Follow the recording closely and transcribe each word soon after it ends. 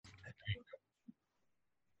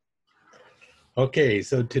Okay,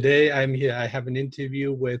 so today I'm here. I have an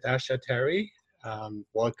interview with Asha Terry.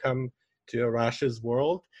 Welcome to Arasha's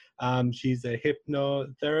world. She's a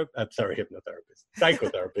psychotherapist.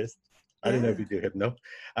 I don't know if Yeah. you do hypno. No.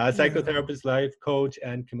 Psychotherapist, life coach,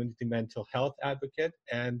 and community mental health advocate.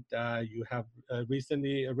 And you have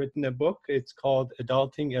recently written a book. It's called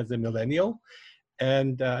Adulting as a Millennial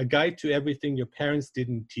and a guide to everything your parents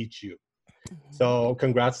didn't teach you. Mhm. So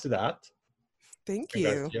congrats to that. Thank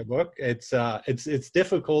Congrats you. to your book. It's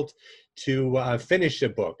difficult to finish a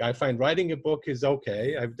book. I find writing a book is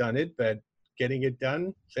okay. I've done it, but getting it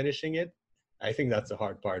done, finishing it, I think that's the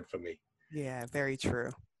hard part for me. Yeah, very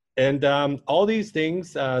true. And all these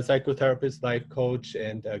things, psychotherapist, life coach,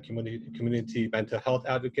 and community mental health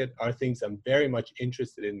advocate, are things I'm very much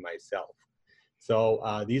interested in myself. So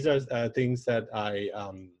these are things that I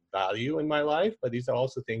value in my life, but these are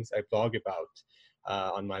also things I blog about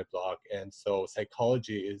on my blog. And so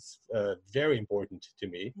psychology is very important to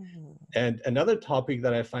me. Mhm. And another topic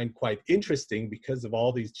that I find quite interesting because of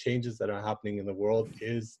all these changes that are happening in the world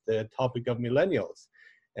is the topic of millennials.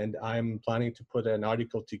 And I'm planning to put an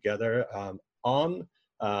article together on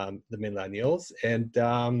the millennials. And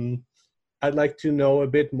I'd like to know a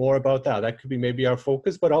bit more about that. That could be maybe our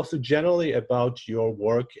focus, but also generally about your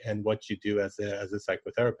work and what you do as a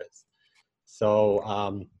psychotherapist.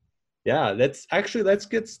 So yeah, let's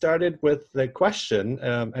get started with the question.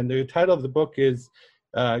 And the title of the book is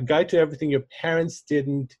Guide to Everything Your Parents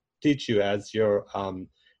Didn't Teach You, as your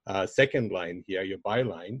second line here, your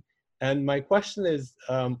byline. And my question is,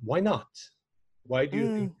 why not? Why do you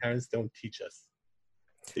think Mm. parents don't teach us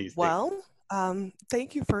these things? Well,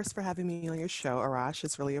 thank you first for having me on your show, Arash.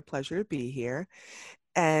 It's really a pleasure to be here.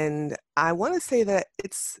 And I want to say that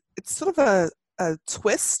it's sort of a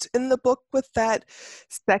twist in the book with that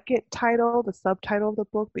second title, the subtitle of the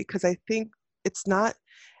book, because I think it's not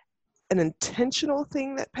an intentional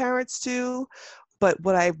thing that parents do. But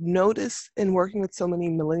what I've noticed in working with so many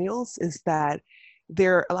millennials is that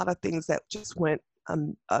there are a lot of things that just went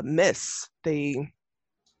amiss. They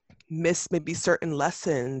miss maybe certain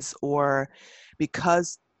lessons, or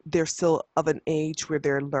because they're still of an age where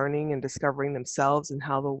they're learning and discovering themselves and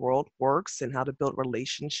how the world works and how to build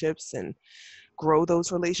relationships and grow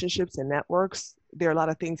those relationships and networks, there are a lot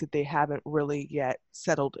of things that they haven't really yet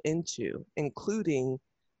settled into, including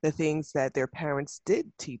the things that their parents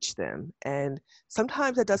did teach them. And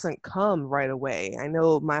sometimes it doesn't come right away. I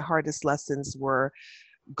know my hardest lessons were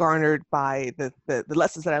garnered by the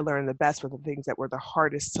lessons that I learned the best were the things that were the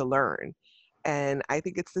hardest to learn. And I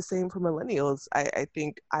think it's the same for millennials. I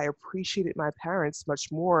think I appreciated my parents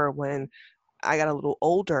much more when I got a little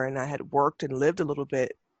older and I had worked and lived a little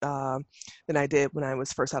bit than I did when I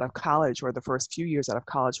was first out of college, or the first few years out of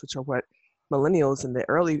college, which are what millennials in the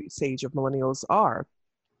early stage of millennials are.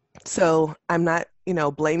 So I'm not,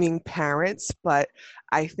 blaming parents, but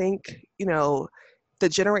I think, the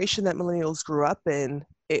generation that millennials grew up in,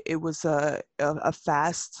 it was a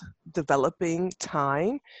fast developing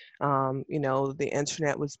time. The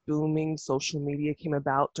internet was booming, social media came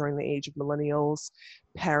about during the age of millennials.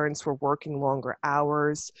 Parents were working longer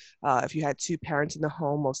hours. If you had two parents in the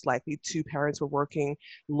home, most likely two parents were working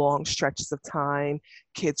long stretches of time.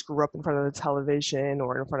 Kids grew up in front of the television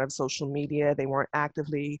or in front of social media. They weren't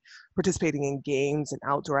actively participating in games and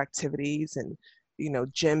outdoor activities, and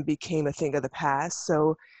gym became a thing of the past.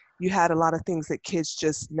 So you had a lot of things that kids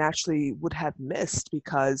just naturally would have missed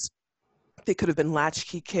because they could have been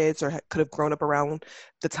latchkey kids or could have grown up around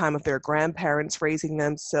the time of their grandparents raising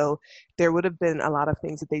them. So there would have been a lot of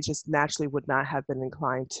things that they just naturally would not have been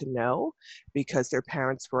inclined to know because their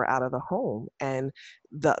parents were out of the home. And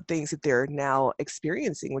the things that they're now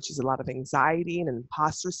experiencing, which is a lot of anxiety and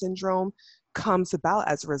imposter syndrome, comes about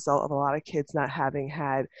as a result of a lot of kids not having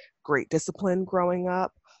had great discipline growing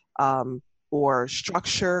up, um, or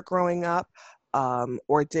structure growing up,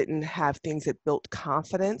 or didn't have things that built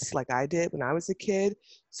confidence like I did when I was a kid.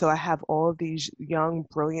 So I have all of these young,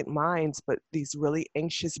 brilliant minds, but these really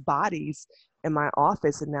anxious bodies in my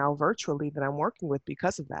office and now virtually that I'm working with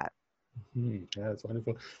because of that. Yeah, that's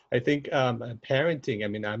wonderful. I think parenting, I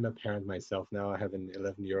mean, I'm a parent myself now. I have an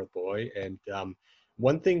 11-year-old boy. And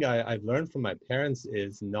one thing I've learned from my parents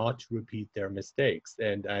is not to repeat their mistakes.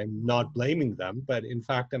 And I'm not blaming them, but in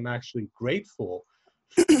fact, I'm actually grateful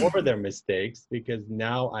for their mistakes because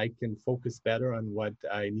now I can focus better on what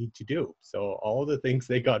I need to do. So all the things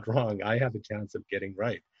they got wrong, I have a chance of getting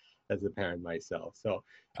right as a parent myself. So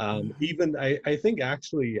Mhm. even I think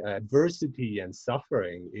actually adversity and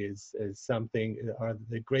suffering is something are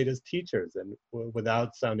the greatest teachers. And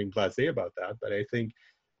without sounding blasé about that, but I think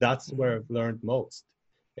that's where Mhm. I've learned most.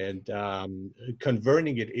 and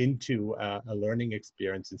converting it into a learning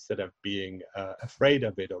experience instead of being afraid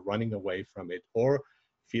of it or running away from it or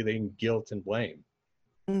feeling guilt and blame.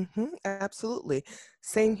 Absolutely.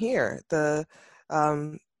 Same here.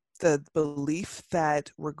 Um, the belief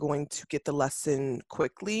that we're going to get the lesson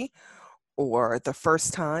quickly or the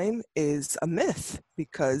first time is a myth,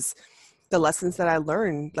 because the lessons that I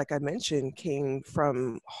learned, like I mentioned, came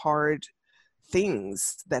from hard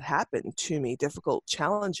things that happened to me, difficult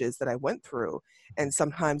challenges that I went through, and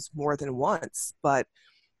sometimes more than once. But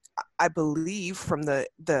I believe from the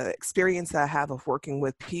experience that I have of working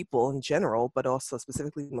with people in general, but also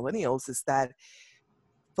specifically millennials, is that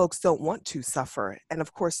folks don't want to suffer. And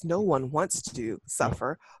of course, no one wants to No.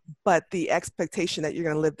 suffer, but the expectation that you're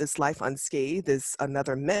going to live this life unscathed is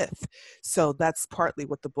another myth. So that's partly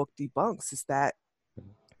what the book debunks, is that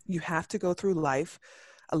you have to go through life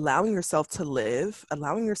allowing yourself to live,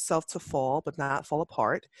 allowing yourself to fall, but not fall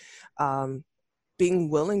apart, um, being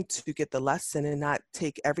willing to get the lesson and not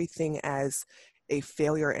take everything as a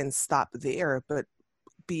failure and stop there, but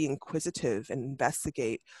be inquisitive and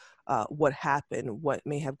investigate what happened, what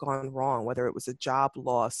may have gone wrong, whether it was a job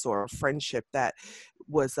loss or a friendship that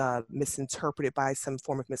was misinterpreted by some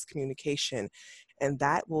form of miscommunication. And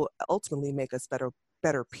that will ultimately make us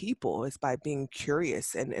better people, is by being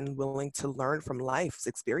curious and willing to learn from life's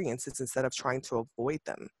experiences instead of trying to avoid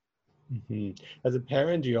them. As a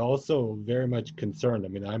parent, you're also very much concerned. I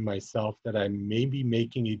mean, I myself that I may be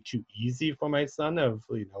making it too easy for my son of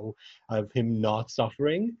him not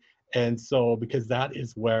suffering. And so, because that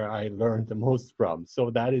is where I learned the most from. So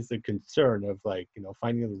that is a concern of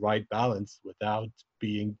finding the right balance without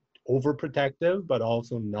being overprotective, but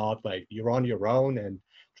also not like you're on your own and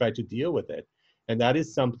try to deal with it. And that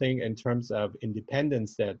is something in terms of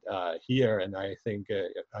independence that here, and I think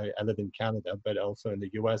I live in Canada, but also in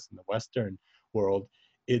the US and the Western world,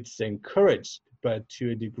 it's encouraged, but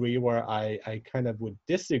to a degree where I kind of would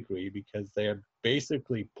disagree, because they're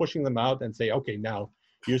basically pushing them out and say, okay, now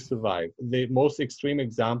you survive. The most extreme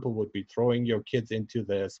example would be throwing your kids into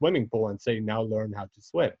the swimming pool and saying, now learn how to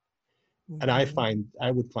swim. And Mhm.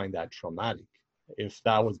 I would find that traumatic if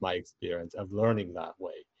that was my experience of learning that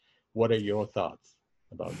way. What are your thoughts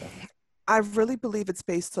about that? I really believe it's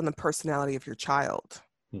based on the personality of your child.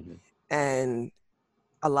 Hmm. And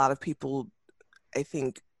a lot of people, I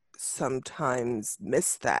think, sometimes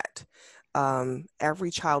miss that.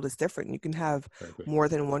 Every child is different. You can have I agree. more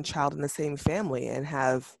than one child in the same family and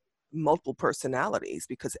have multiple personalities,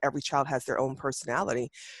 because every child has their own personality.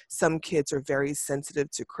 Some kids are very sensitive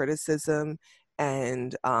to criticism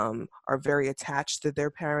and are very attached to their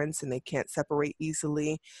parents and they can't separate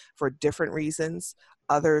easily for different reasons.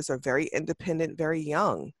 Others are very independent, very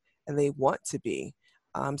young, and they want to be.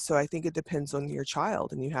 So I think it depends on your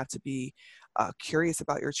child, and you have to be curious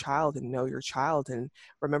about your child and know your child, and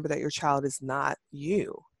remember that your child is not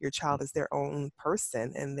you. Your child is their own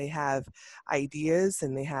person, and they have ideas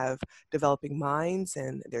and they have developing minds,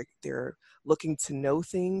 and they're looking to know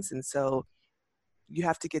things. And so you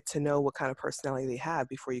have to get to know what kind of personality they have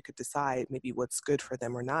before you could decide maybe what's good for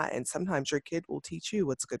them or not. And sometimes your kid will teach you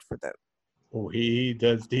what's good for them. Oh, he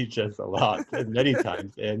does teach us a lot, many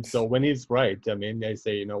times. And so when he's right, I mean, I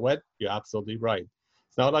say, you know what, you're absolutely right.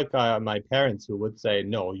 It's not like my parents who would say,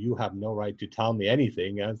 no, you have no right to tell me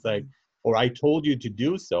anything. And it's like, or I told you to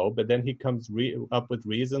do so, but then he comes up with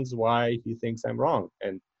reasons why he thinks I'm wrong.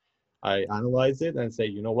 And I analyze it and say,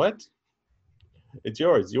 you know what, it's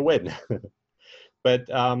yours, you win.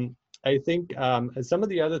 But I think some of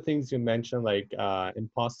the other things you mentioned, like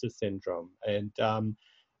imposter syndrome, and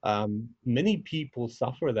many people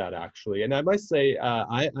suffer that actually. And I must say,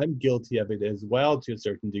 I'm guilty of it as well to a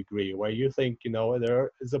certain degree, where you think,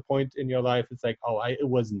 there is a point in your life, it's like, oh, it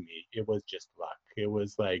wasn't me. It was just luck. It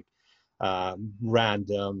was like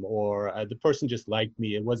random, or the person just liked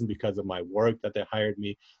me. It wasn't because of my work that they hired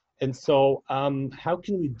me. And so, how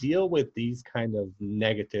can we deal with these kind of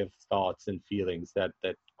negative thoughts and feelings that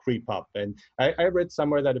creep up? And I read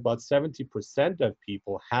somewhere that about 70% of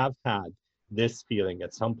people have had this feeling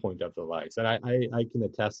at some point of their lives, and I can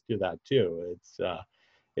attest to that too.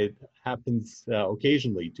 It happens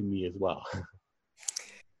occasionally to me as well.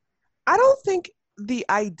 I don't think the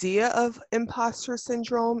idea of imposter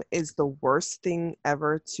syndrome is the worst thing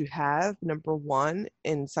ever to have. Number one,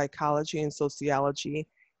 in psychology and sociology,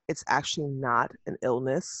 it's actually not an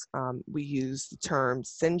illness. We use the term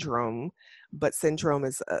syndrome, but syndrome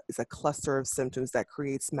is a cluster of symptoms that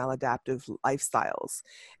creates maladaptive lifestyles.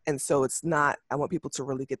 And so it's not, I want people to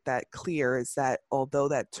really get that clear, is that although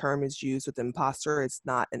that term is used with imposter, it's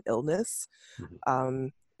not an illness.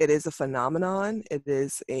 Um, it is a phenomenon. It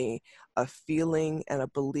is a feeling and a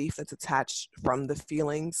belief that's attached from the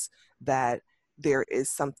feelings that there is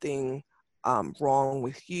something wrong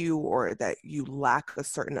with you, or that you lack a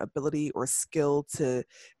certain ability or skill to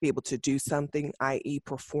be able to do something, i.e.,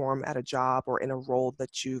 perform at a job or in a role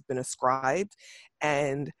that you've been ascribed.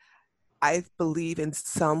 And I believe in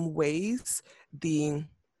some ways the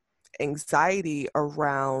anxiety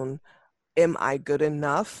around am I good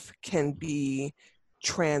enough can be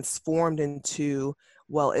transformed into,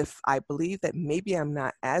 well, if I believe that maybe I'm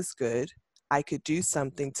not as good, I could do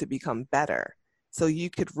something to become better. So you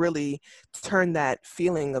could really turn that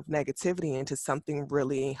feeling of negativity into something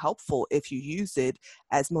really helpful if you use it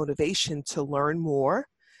as motivation to learn more,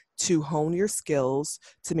 to hone your skills,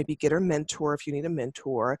 to maybe get a mentor if you need a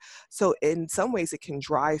mentor. So in some ways it can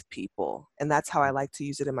drive people. And that's how I like to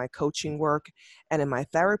use it in my coaching work and in my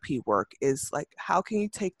therapy work, is like, how can you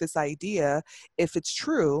take this idea, if it's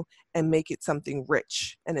true, and make it something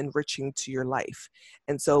rich and enriching to your life?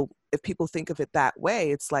 And so if people think of it that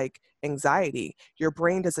way, it's like anxiety. Your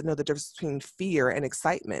brain doesn't know the difference between fear and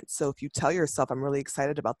excitement. So if you tell yourself, I'm really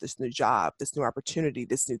excited about this new job, this new opportunity,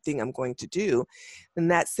 this new thing I'm going to do, then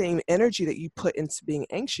that same energy that you put into being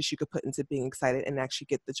anxious, you could put into being excited and actually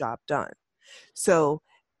get the job done. So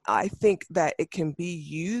I think that it can be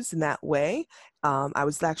used in that way. I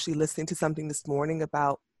was actually listening to something this morning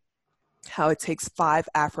about how it takes 5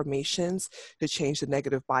 affirmations to change the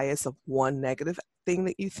negative bias of one negative thing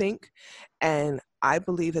that you think. And I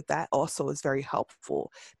believe that that also is very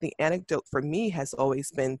helpful. The anecdote for me has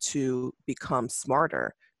always been to become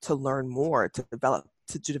smarter, to learn more,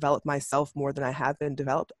 to develop myself more than I have been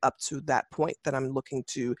developed up to that point that I'm looking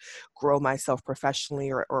to grow myself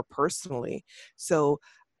professionally or personally. So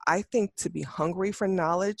I think to be hungry for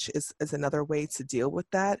knowledge is another way to deal with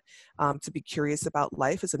that. To be curious about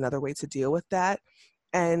life is another way to deal with that.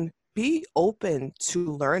 And be open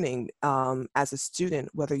to learning as a student,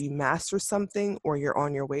 whether you master something or you're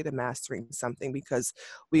on your way to mastering something, because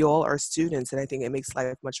we all are students. And I think it makes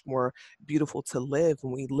life much more beautiful to live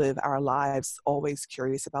when we live our lives always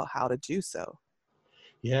curious about how to do so.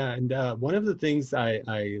 Yeah, and one of the things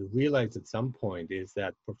I realized at some point is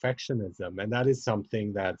that perfectionism, and that is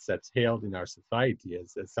something that's hailed in our society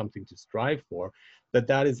as something to strive for,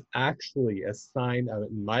 that is actually a sign of,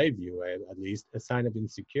 in my view, at least, a sign of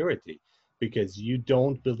insecurity, because you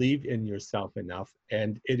don't believe in yourself enough.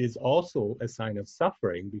 And it is also a sign of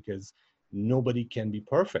suffering because nobody can be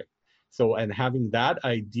perfect. So, and having that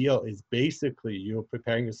ideal is basically you're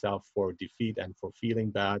preparing yourself for defeat and for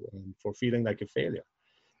feeling bad and for feeling like a failure.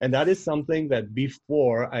 And that is something that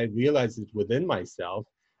before I realized it within myself,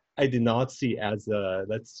 I did not see as a,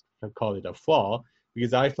 let's call it a flaw,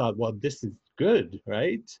 because I thought, well, this is good,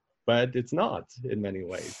 right? But it's not in many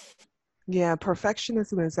ways. Yeah,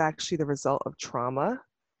 perfectionism is actually the result of trauma.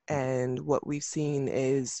 And what we've seen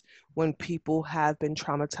is when people have been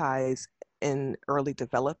traumatized in early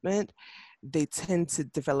development, they tend to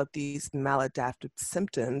develop these maladaptive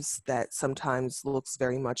symptoms that sometimes looks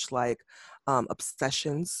very much like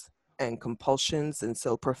obsessions and compulsions. And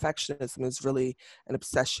so perfectionism is really an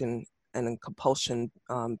obsession and a compulsion,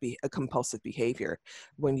 a compulsive behavior.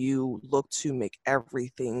 When you look to make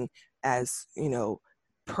everything as,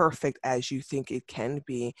 perfect as you think it can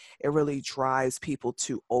be, it really drives people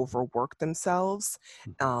to overwork themselves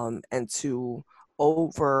and to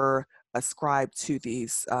over ascribe to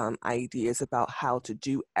these ideas about how to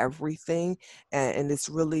do everything. And it's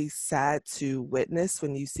really sad to witness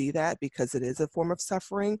when you see that, because it is a form of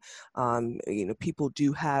suffering. People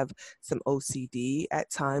do have some OCD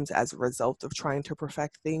at times as a result of trying to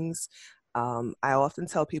perfect things. I often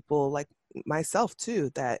tell people, like myself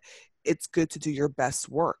too, that it's good to do your best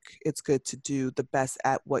work. It's good to do the best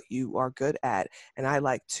at what you are good at. And I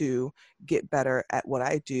like to get better at what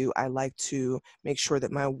I do. I like to make sure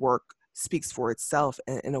that my work speaks for itself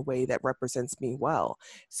in a way that represents me well.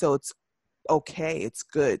 So it's okay, it's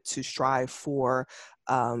good to strive for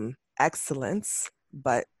excellence,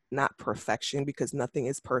 but not perfection, because nothing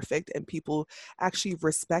is perfect. And people actually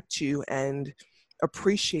respect you and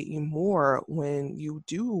appreciate you more when you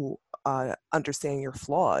do understand your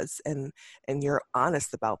flaws and you're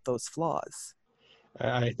honest about those flaws.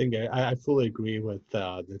 I think I fully agree with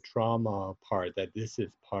the trauma part, that this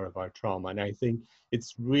is part of our trauma. And I think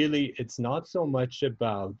it's not so much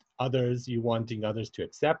about others, you wanting others to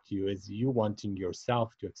accept you, as you wanting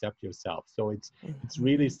yourself to accept yourself. So it's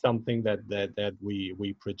really Mhm. something that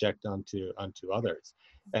we project onto others.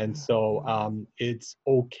 And so Mhm. it's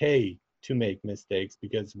okay to make mistakes,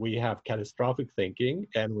 because we have catastrophic thinking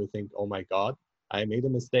and we think, oh my God, I made a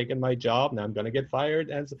mistake in my job, now I'm going to get fired.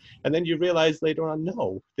 And then you realize later on,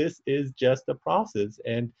 no, this is just a process.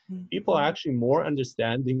 And people are Mhm. actually more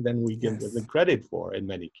understanding than we give them Yes, credit for in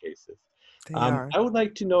many cases. they are. I would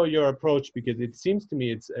like to know your approach because it seems to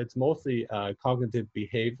me it's mostly cognitive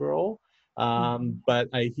behavioral, Mhm. but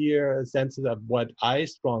I hear a sense of what I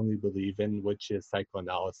strongly believe in, which is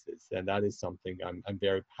psychoanalysis, and that is something I'm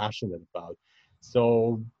very passionate about.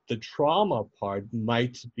 So the trauma part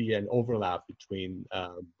might be an overlap between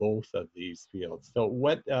both of these fields. So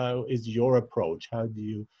what is your approach? How do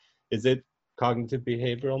you, is it cognitive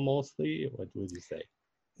behavioral mostly? What would you say?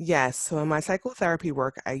 Yes. So in my psychotherapy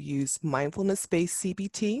work, I use mindfulness-based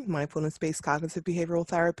CBT, mindfulness-based cognitive behavioral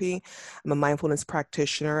therapy. I'm a mindfulness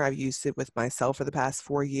practitioner. I've used it with myself for the past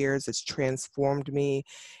 4 years. It's transformed me.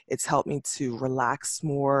 It's helped me to relax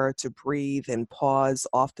more, to breathe and pause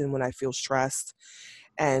often when I feel stressed.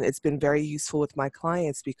 And it's been very useful with my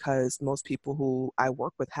clients because most people who I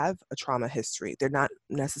work with have a trauma history. They're not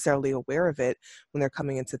necessarily aware of it when they're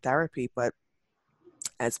coming into therapy, but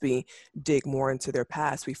as we dig more into their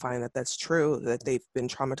past, we find that that's true, that they've been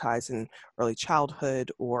traumatized in early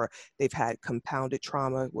childhood or they've had compounded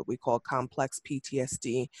trauma, what we call complex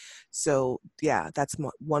PTSD. So, yeah, that's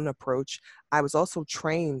one approach. I was also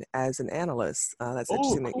trained as an analyst. That's Oh,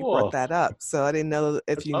 interesting that you brought cool. that up. So, I didn't know if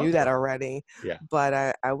That's you knew that awesome. already, Yeah.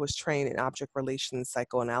 but I was trained in object relations Oh, I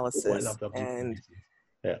psychoanalysis. love the object And relations.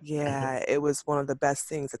 Yeah. yeah, it was one of the best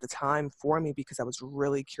things at the time for me because I was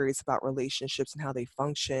really curious about relationships and how they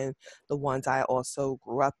function, the ones I also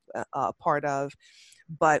grew up a part of.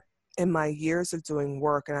 But in my years of doing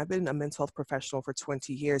work, and I've been a mental health professional for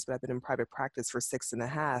 20 years, but I've been in private practice for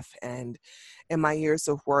 6.5. And in my years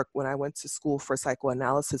of work, when I went to school for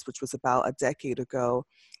psychoanalysis, which was about a decade ago,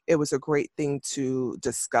 it was a great thing to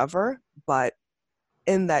discover, but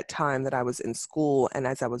in that time that I was in school and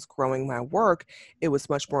as I was growing my work, it was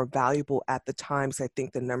much more valuable at the times. I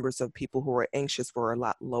think the numbers of people who were anxious were a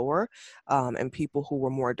lot lower, and people who were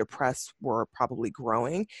more depressed were probably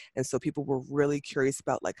growing. And so people were really curious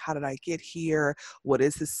about, like, how did I get here? What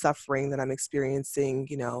is this suffering that I'm experiencing?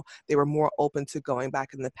 You know, they were more open to going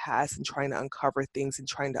back in the past and trying to uncover things and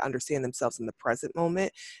trying to understand themselves in the present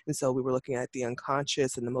moment. And so we were looking at the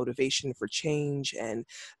unconscious and the motivation for change and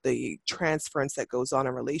the transference that goes on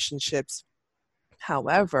in relationships.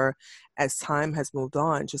 However, as time has moved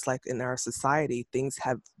on, just like in our society, things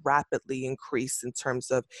have rapidly increased in terms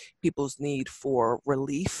of people's need for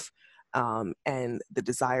relief. And the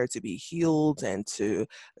desire to be healed and to,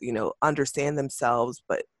 understand themselves,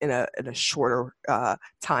 but in a shorter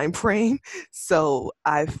time frame. So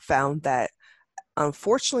I've found that,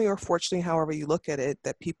 unfortunately or fortunately, however you look at it,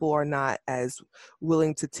 that people are not as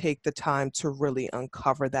willing to take the time to really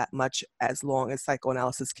uncover that much as long as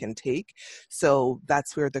psychoanalysis can take. So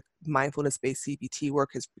that's where the mindfulness-based CBT work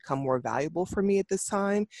has become more valuable for me at this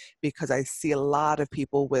time, because I see a lot of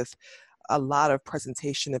people with a lot of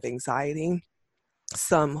presentation of anxiety,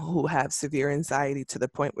 some who have severe anxiety to the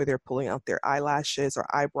point where they're pulling out their eyelashes or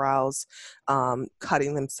eyebrows,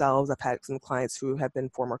 cutting themselves. I've had some clients who have been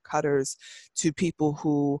former cutters, to people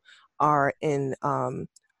who are in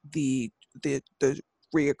the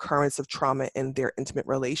reoccurrence of trauma in their intimate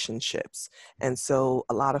relationships. And so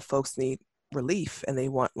a lot of folks need relief and they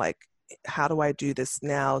want, like, how do I do this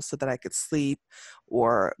now so that I could sleep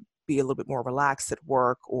or be a little bit more relaxed at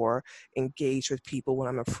work or engage with people when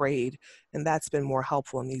I'm afraid? And that's been more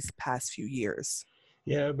helpful in these past few years.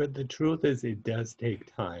 Yeah, but the truth is it does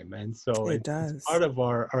take time. And so It it's does. part of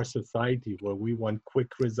our society where we want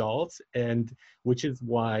quick results, and which is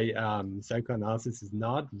why psychoanalysis is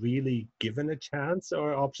not really given a chance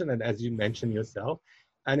or option. And as you mentioned yourself,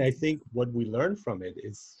 and I think what we learn from it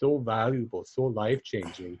is so valuable, so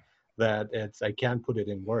life-changing that I can't put it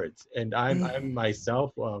in words. And I'm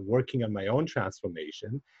myself working on my own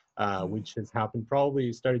transformation, which has happened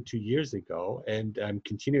probably started 2 years ago, and I'm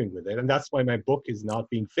continuing with it. And that's why my book is not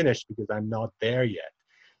being finished because I'm not there yet.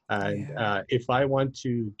 And Yeah. if I want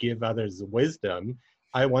to give others wisdom,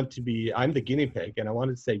 I'm the guinea pig, and I want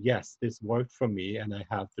to say, yes, this worked for me, and I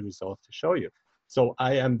have the results to show you. So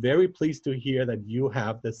I am very pleased to hear that you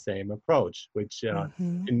have the same approach, which,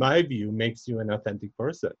 Hmm. in my view, makes you an authentic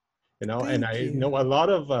person. And Thank I know a you. lot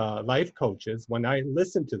of life coaches, when I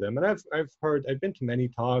listen to them, and I've been to many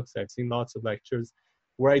talks, I've seen lots of lectures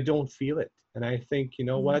where I don't feel it. And I think, you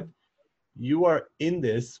know what? Mm. You are in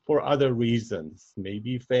this for other reasons,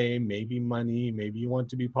 maybe fame, maybe money, maybe you want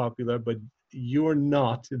to be popular, but you're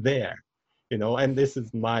not there, and this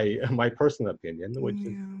is my my personal opinion, which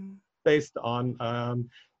is Yeah. based on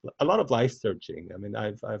a lot of life searching. I mean,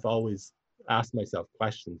 I've always asked myself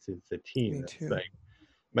questions since a teen. Me It's too. like,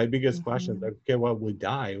 my biggest question is Mm-hmm. like, okay, well, we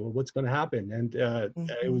die. Well, what's going to happen? And I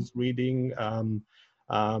Mm-hmm. was reading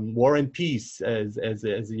War and Peace as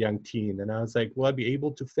a young teen, and I was like, will I be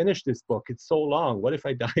able to finish this book? It's so long. What if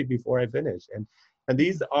I die before I finish? And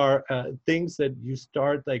these are things that you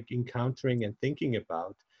start like encountering and thinking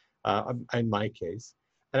about. In my case,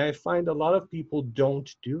 and I find a lot of people don't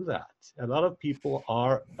do that. A lot of people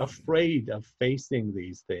are afraid of facing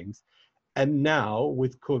these things. And now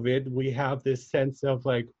with COVID, we have this sense of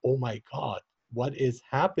like, oh my God, what is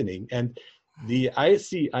happening? And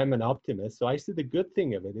I'm an optimist, so I see the good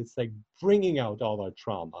thing of it. It's like bringing out all our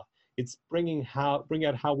trauma. It's bring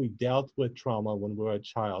out how we dealt with trauma when we were a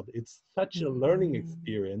child. It's such a learning Mm-hmm.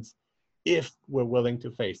 experience if we're willing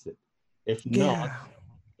to face it. If not, Yeah.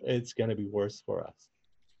 it's going to be worse for us.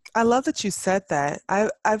 I love that you said that.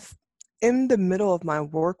 I've in the middle of my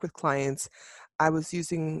work with clients, I was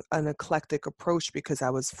using an eclectic approach because I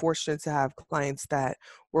was fortunate to have clients that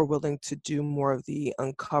were willing to do more of the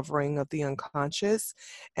uncovering of the unconscious.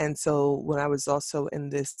 And so when I was also in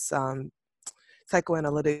this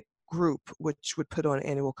psychoanalytic group, which would put on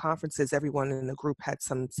annual conferences, everyone in the group had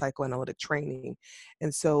some psychoanalytic training.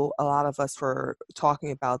 And so a lot of us were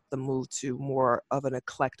talking about the move to more of an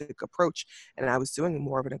eclectic approach. And I was doing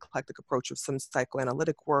more of an eclectic approach of some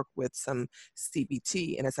psychoanalytic work with some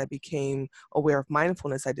CBT. And as I became aware of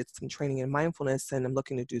mindfulness, I did some training in mindfulness and I'm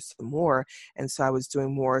looking to do some more. And so I was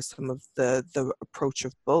doing more some of the approach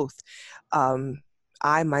of both.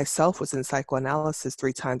 I myself was in psychoanalysis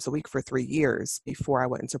 3 times a week for 3 years before I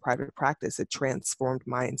went into private practice. It transformed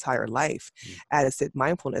my entire life, as did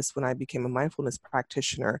mindfulness when I became a mindfulness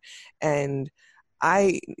practitioner. And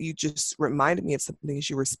you just reminded me of something as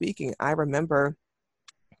you were speaking. I remember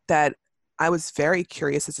that I was very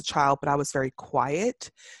curious as a child, but I was very quiet.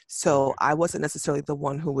 So Okay. I wasn't necessarily the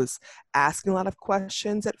one who was asking a lot of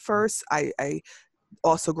questions at first. I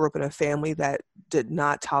also grew up in a family that did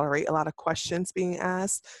not tolerate a lot of questions being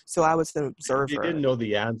asked. So I was an They didn't observer. know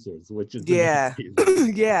the answers, which is the main Yeah.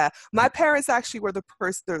 reason. Yeah. My parents actually were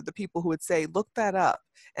the people who would say, look that up.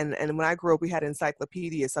 And when I grew up, we had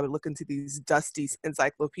encyclopedias. So I would look into these dusty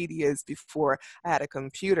encyclopedias before I had a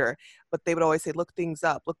computer. But they would always say, look things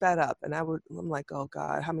up, look that up. And I'm like, oh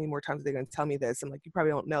God, how many more times are they going to tell me this? I'm like, you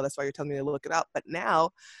probably don't know. That's why you're telling me to look it up. But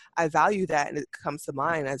now I value that and it comes to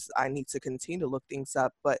mind as I need to continue to look things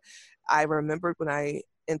up. But I remembered when I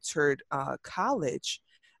entered college,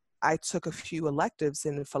 I took a few electives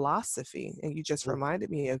in philosophy, and you just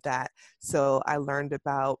reminded me of that. So I learned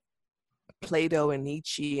about Plato and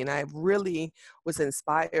Nietzsche, and I really was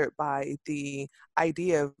inspired by the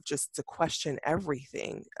idea of just to question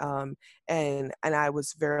everything. And I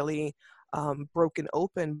was very broken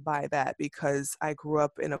open by that because I grew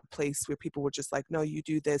up in a place where people were just like, no, you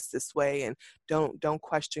do this way, and don't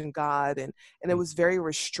question God, and it was very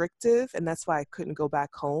restrictive, and that's why I couldn't go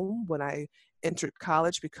back home when I entered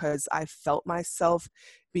college because I felt myself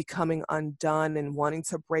becoming undone and wanting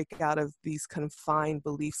to break out of these confined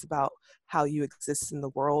beliefs about how you exist in the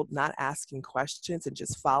world, not asking questions and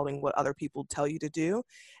just following what other people tell you to do.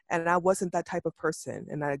 And I wasn't that type of person.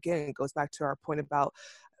 And that, again, it goes back to our point about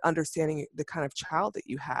understanding the kind of child that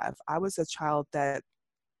you have. I was a child that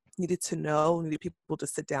needed people to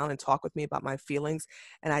sit down and talk with me about my feelings.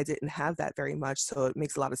 And I didn't have that very much. So it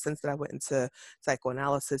makes a lot of sense that I went into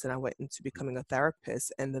psychoanalysis and I went into becoming a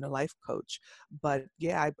therapist and then a life coach. But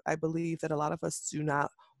yeah, I believe that a lot of us do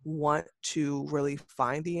not want to really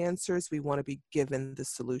find the answers. We want to be given the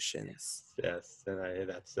solutions. Yes, and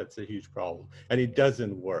that's a huge problem, and it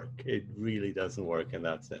doesn't work. It really doesn't work in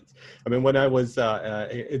that sense. I mean, when I was,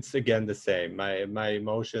 it's again the same. My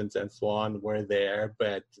emotions and so on were there,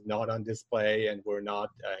 but not on display, and were not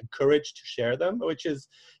encouraged to share them. Which is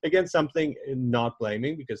again something not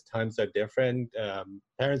blaming because times are different.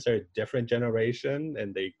 Parents are a different generation,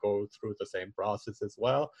 and they go through the same process as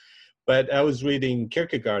well. But I was reading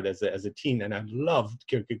Kierkegaard as a teen, and I loved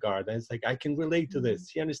Kierkegaard. And it's like, I can relate to this.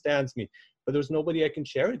 He understands me, but there's nobody I can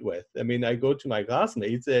share it with. I mean, I go to my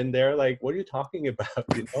classmates, and they're like, "What are you talking about?"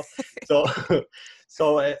 You know.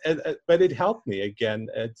 So, but it helped me. Again,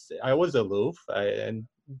 I was aloof, and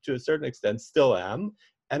to a certain extent, still am.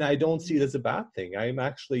 And I don't see it as a bad thing.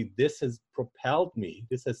 This has propelled me.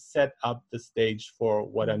 This has set up the stage for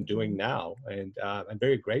what I'm doing now, and I'm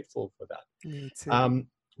very grateful for that. Me too.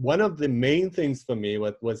 One of the main things for me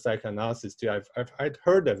was psychoanalysis too. I'd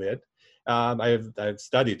heard of it. I've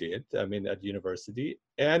studied it. I mean, at university,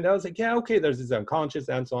 and I was like, yeah, okay. There's this unconscious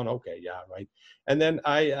and so on. Okay, yeah, right. And then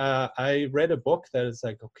I read a book that is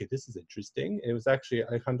like, okay, this is interesting. It was actually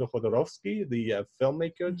Alejandro Jodorowsky, the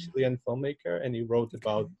filmmaker, Chilean filmmaker, and he wrote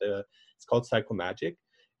about Okay. it's called Psychomagic.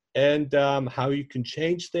 and how you can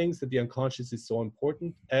change things, that the unconscious is so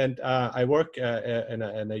important. And I work in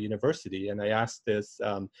a university, and I asked this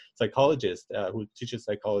psychologist who teaches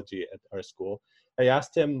psychology at our school, I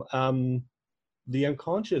asked him, the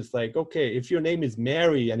unconscious, like, okay, if your name is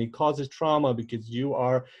Mary and it causes trauma because you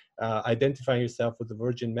are identifying yourself with the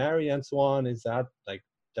Virgin Mary and so on, is that like,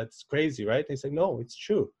 that's crazy, right? And he's like, no, it's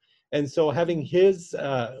true. And so having his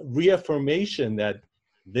reaffirmation that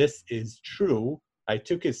this is true, I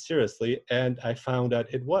took it seriously, and I found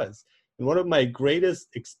out it was. And one of my greatest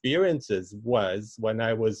experiences was when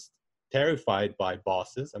I was terrified by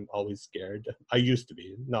bosses. I'm always scared. I used to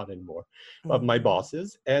be, not anymore, of my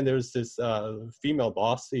bosses. And there's this female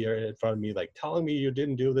boss here in front of me, like telling me you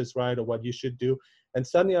didn't do this right or what you should do. And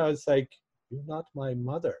suddenly I was like, you're not my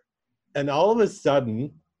mother. And all of a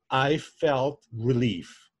sudden, I felt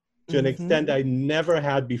relief to an extent I never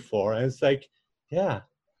had before. And it's like, yeah,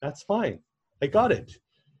 that's fine. I got it.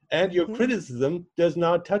 And your criticism does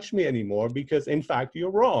not touch me anymore because, in fact,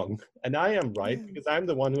 you're wrong. And I am right because I'm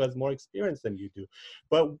the one who has more experience than you do.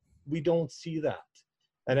 But we don't see that.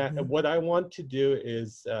 And what I want to do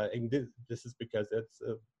is, and this is because it's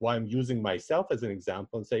why I'm using myself as an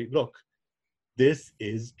example, and say, look, this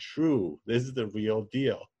is true. This is the real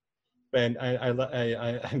deal. And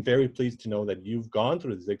I'm very pleased to know that you've gone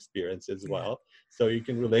through this experience as well, so you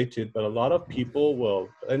can relate to it. But a lot of people will,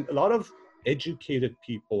 and a lot of educated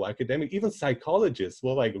people, academic, even psychologists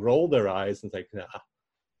will like roll their eyes and say, nah,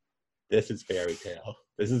 this is fairy tale.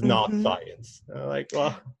 This is not science. And I'm like,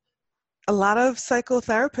 well, a lot of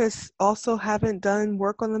psychotherapists also haven't done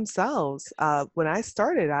work on themselves. When I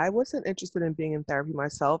started, I wasn't interested in being in therapy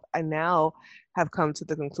myself. I now have come to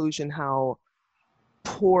the conclusion how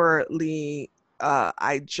poorly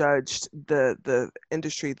I judged the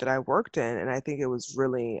industry that I worked in. And I think it was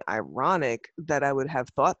really ironic that I would have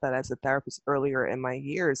thought that as a therapist earlier in my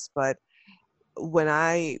years. But when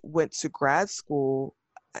I went to grad school,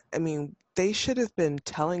 I mean, they should have been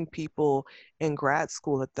telling people in grad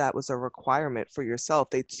school that that was a requirement for yourself.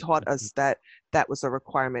 They taught us that that was a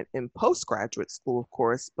requirement in postgraduate school, of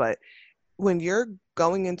course, but when you're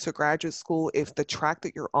going into graduate school, if the track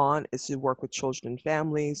that you're on is to work with children and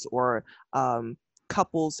families or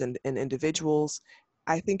couples and individuals,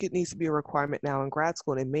 I think it needs to be a requirement now in grad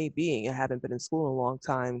school. And it may be, I haven't been in school in a long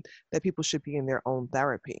time, that people should be in their own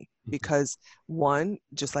therapy. Because one,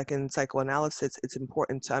 just like in psychoanalysis, it's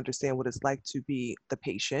important to understand what it's like to be the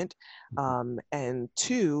patient. And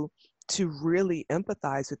two, to really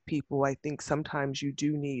empathize with people, I think sometimes you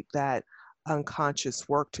do need that unconscious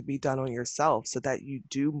work to be done on yourself so that you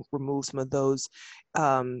do remove some of those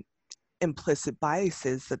implicit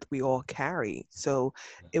biases that we all carry. So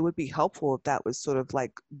it would be helpful if that was sort of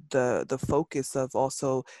like the focus of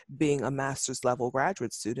also being a master's level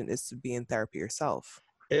graduate student, is to be in therapy yourself.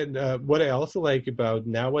 and what I also like about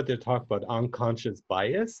now what they're talking about unconscious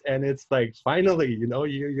bias, and it's like finally, you know,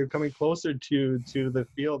 you're coming closer to the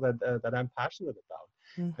field that I'm passionate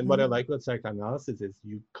about. And what I like about psychoanalysis is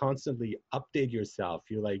you constantly update yourself.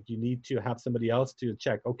 You need to have somebody else to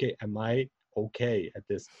check, okay, am I okay at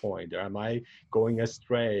this point? Or am I going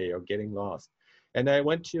astray or getting lost? And I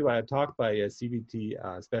went to a talk by a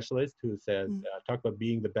CBT specialist who says, talk about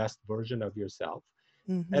being the best version of yourself.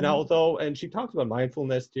 And she talks about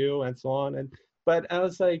mindfulness too and so on. But I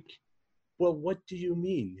was like, well, what do you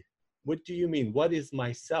mean? What do you mean? What is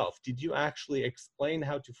myself? Did you actually explain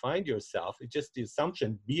how to find yourself? It's just the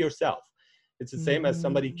assumption, be yourself. It's the same as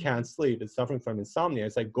somebody can't sleep, is suffering from insomnia.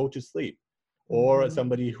 It's like, go to sleep. Or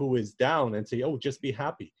somebody who is down and say, oh, just be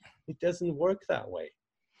happy. It doesn't work that way.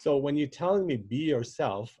 So when you're telling me be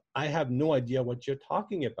yourself, I have no idea what you're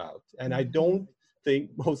talking about. And I don't think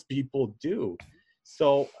most people do.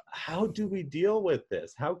 So how do we deal with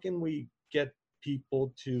this? How can we get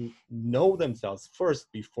people to know themselves first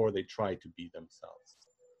before they try to be themselves?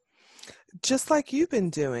 Just like you've been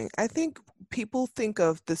doing. I think people think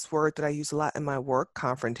of this word that I use a lot in my work,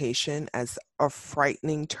 confrontation, as a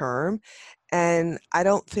frightening term. And I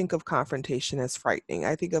don't think of confrontation as frightening.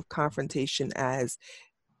 I think of confrontation as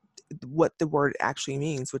what the word actually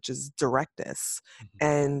means, which is directness.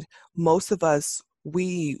 And most of us,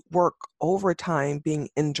 we work overtime being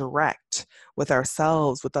indirect with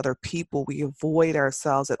ourselves, with other people. We avoid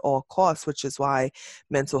ourselves at all costs, which is why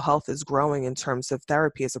mental health is growing in terms of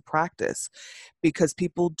therapy as a practice, because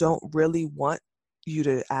people don't really want you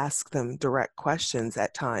to ask them direct questions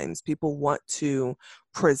at times. People want to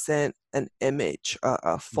present an image,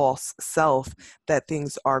 a false self, that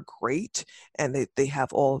things are great and they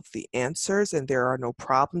have all of the answers and there are no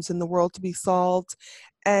problems in the world to be solved.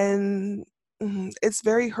 And it's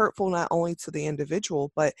very hurtful not only to the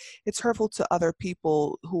individual, but it's hurtful to other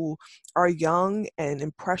people who are young and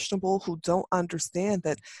impressionable, who don't understand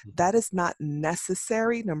that Mhm. that is not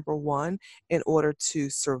necessary, number one, in order to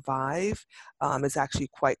survive. It's actually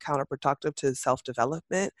quite counterproductive to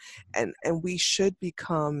self-development. And we should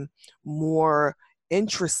become more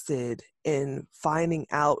interested in finding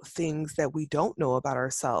out things that we don't know about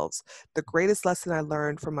ourselves. The greatest lesson I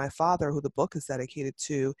learned from my father, who the book is dedicated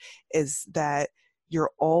to, is that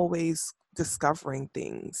you're always discovering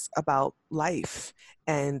things about life.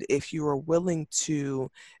 And if you are willing to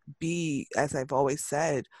be, as I've always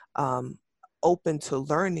said, open to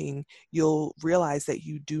learning, you'll realize that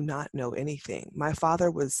you do not know anything. My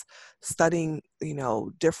father was studying,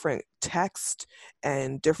 different texts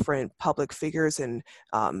and different public figures and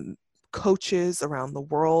coaches around the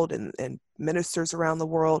world and ministers around the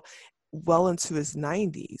world well into his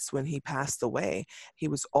 90s when he passed away. He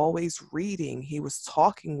was always reading, he was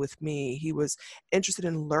talking with me, he was interested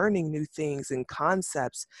in learning new things and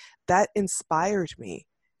concepts. That inspired me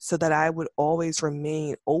so that I would always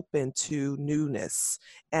remain open to newness,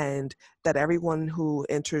 and that everyone who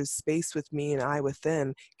enters space with me and I with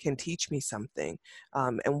them can teach me something.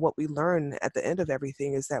 And what we learn at the end of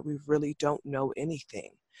everything is that we really don't know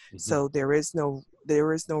anything. Mhm. So there is no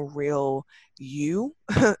real you.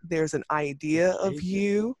 There's an idea of Appreciation.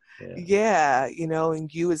 you. Yeah. Yeah,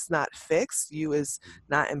 and you is not fixed. You is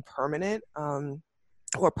not impermanent.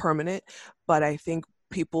 Or permanent, but I think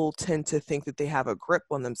people tend to think that they have a grip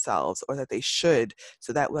on themselves or that they should,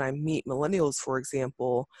 so that when I meet millennials, for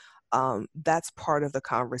example, that's part of the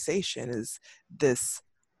conversation is this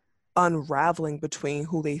unraveling between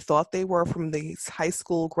who they thought they were from these high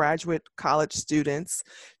school graduate college students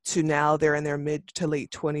to now they're in their mid to late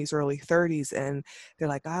 20s, early 30s, and they're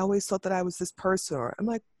like, I always thought that I was this person. Or I'm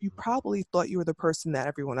like, you probably thought you were the person that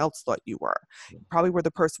everyone else thought you were. You probably were the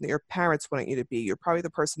person that your parents wanted you to be. You're probably the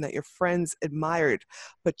person that your friends admired,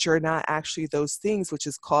 but you're not actually those things, which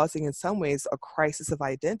is causing in some ways a crisis of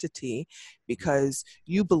identity because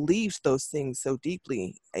you believed those things so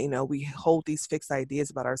deeply. We hold these fixed ideas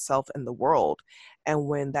about ourselves and the world. And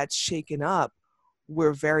when that's shaken up,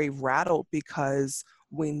 we're very rattled because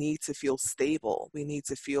we need to feel stable. We need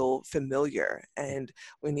to feel familiar and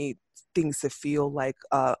we need things to feel like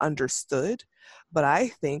understood. But I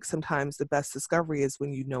think sometimes the best discovery is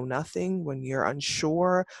when you know nothing, when you're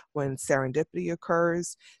unsure, when serendipity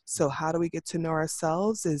occurs. So, how do we get to know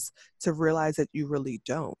ourselves? Is to realize that you really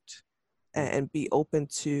don't, Mm. and be open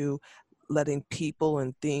to letting people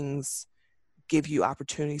and things give you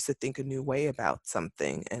opportunities to think a new way about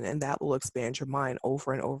something, and that will expand your mind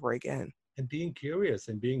over and over again. And being curious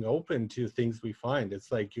and being open to things we find.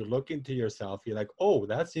 It's like you look into yourself, you're like, oh,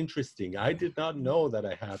 that's interesting. I did not know that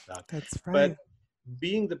I had that. That's But right.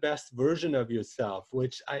 being the best version of yourself,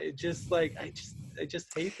 which I just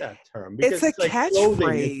hate that term It's because a it's like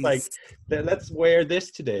clothing. It's like catchphrase. let's wear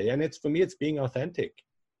this today. And it's for me, it's being authentic.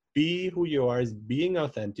 Be who you are is being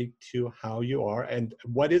authentic to how you are and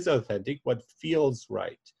what is authentic, what feels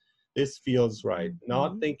right. This feels right.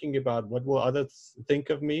 Not Mhm. thinking about what will others think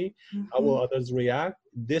of me, how will Mhm. others react.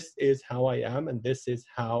 This is how I am, and this is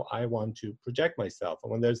how I want to project myself.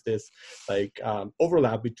 And when there's this like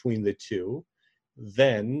overlap between the two,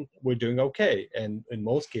 then we're doing okay. And in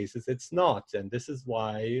most cases, it's not. And this is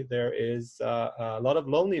why there is a lot of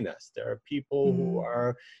loneliness. There are people who Mm.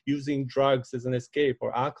 are using drugs as an escape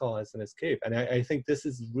or alcohol as an escape. And I think this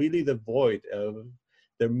is really the void of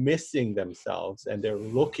they're missing themselves and they're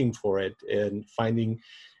looking for it and finding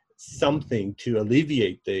something to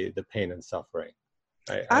alleviate the pain and suffering.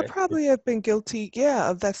 I I probably have been guilty, yeah,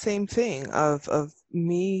 of that same thing, of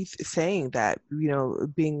me saying that,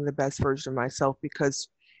 being the best version of myself, because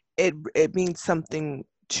it means something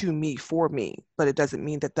to me for me, but it doesn't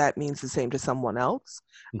mean that that means the same to someone else.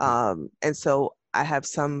 Mhm. And so I have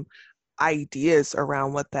some ideas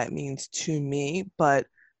around what that means to me, but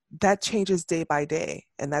that changes day by day.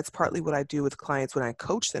 And that's partly what I do with clients when I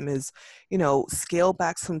coach them is, scale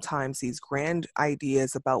back sometimes these grand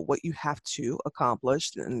ideas about what you have to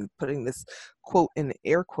accomplish. And putting this quote in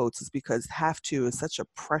air quotes is because have to is such a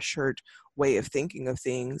pressured way of thinking of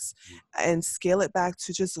things, and scale it back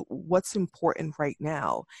to just what's important right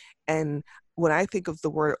now. And when I think of the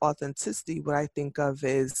word authenticity, what I think of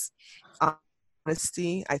is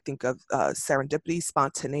honesty. I think of serendipity,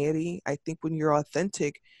 spontaneity. I think when you're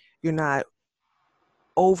authentic, you're not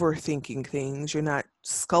overthinking things. You're not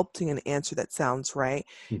sculpting an answer that sounds right,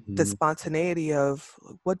 the Mhm. spontaneity of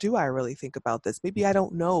what do I really think about this? Maybe I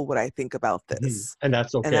don't know what I think about Mhm. this. And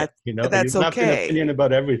that's And okay. You that's don't have to have an okay. opinion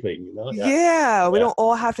about everything, Yeah. Yeah, we Yeah. don't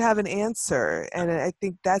all have to have an answer, and I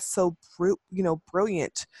think that's so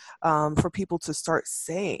brilliant for people to start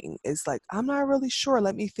saying. Is like, I'm not really sure.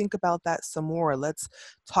 Let me think about that some more. Let's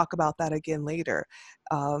talk about that again later,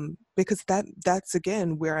 because that's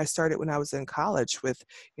again where I started when I was in college with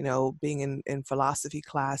being in philosophy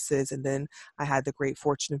classes, and then I had the great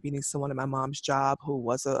fortune of meeting someone at my mom's job who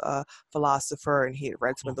was a philosopher, and he had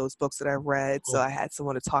read some of Cool. those books that I read, so Cool. I had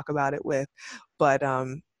someone to talk about it with. But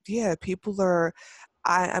yeah, people are,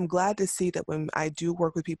 I'm glad to see that when I do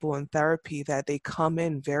work with people in therapy, that they come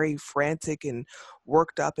in very frantic and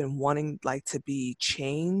worked up and wanting like to be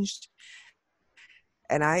changed.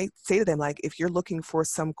 And I say to them, like, if you're looking for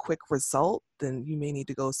some quick result, then you may need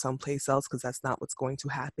to go someplace else because that's not what's going to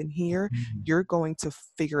happen here. Mhm. You're going to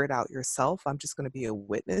figure it out yourself. I'm just going to be a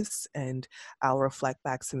witness and I'll reflect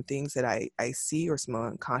back some things that I see or some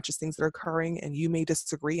unconscious things that are occurring. And you may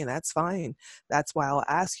disagree, and that's fine. That's why I'll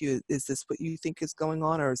ask you, is this what you think is going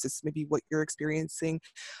on? Or is this maybe what you're experiencing?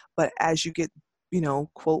 But as you get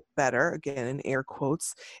quote better, again in air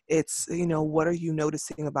quotes, it's, what are you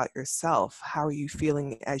noticing about yourself? How are you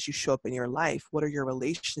feeling as you show up in your life? What are your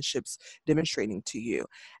relationships demonstrating to you?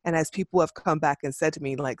 And as people have come back and said to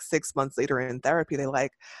me, like 6 months later in therapy, they're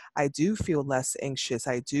like, I do feel less anxious.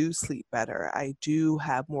 I do sleep better. I do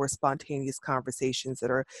have more spontaneous conversations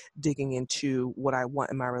that are digging into what I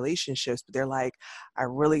want in my relationships. But they're like, I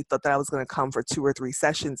really thought that I was going to come for 2 or 3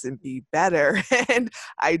 sessions and be better. And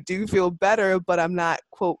I do feel better, but I'm not,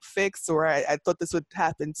 quote, fixed, or I thought this would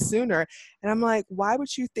happen sooner. And I'm like, why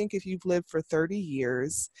would you think if you've lived for 30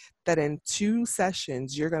 years that in 2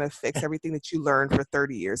 sessions you're going to fix everything that you learned for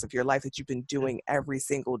 30 years of your life that you've been doing every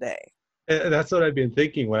single day? And that's what I've been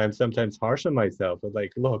thinking when I'm sometimes harsh on myself. But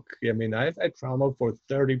like, look, I mean, I've had trauma for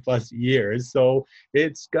 30 plus years, so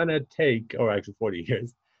it's gonna take, or actually 40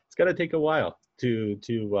 years, it's gonna take a while to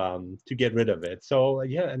get rid of it. So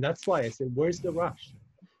yeah, and that's why I said, where's the rush?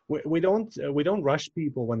 We don't rush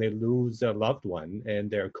people when they lose a loved one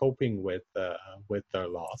and they're coping with their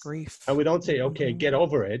loss, and Grief. we don't say, okay, Hmm. get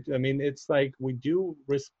over it. I mean, it's like we do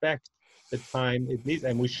respect the time it needs,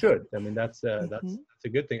 and we should. I mean, Hmm. that's a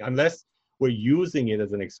good thing, unless we're using it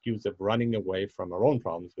as an excuse of running away from our own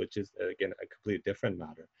problems, which is again a completely different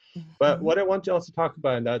matter. But Hmm. what I want to also talk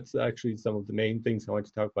about, and that's actually some of the main things I want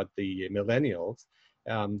to talk about, the millennials.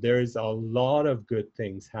 There's a lot of good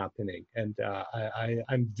things happening, and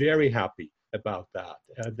I'm very happy about that.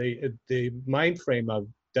 The mind frame of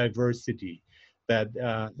diversity, that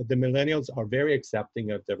the millennials are very accepting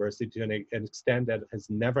of diversity to an extent that has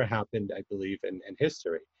never happened, I believe, in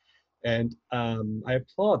history. And I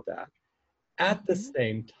applaud that. At the Hmm.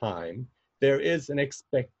 same time, there is an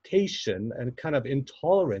expectation and kind of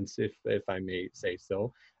intolerance, if I may say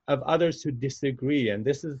so, of others who disagree. And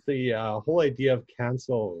this is the whole idea of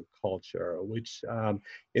cancel culture, which,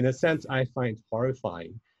 in a sense, I find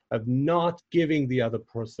horrifying, of not giving the other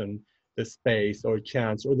person the space or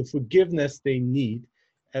chance or the forgiveness they need.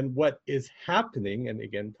 And what is happening, and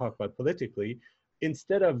again, talk about politically,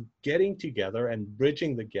 instead of getting together and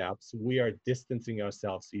bridging the gaps, we are distancing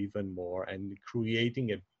ourselves even more and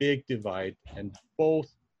creating a big divide. And both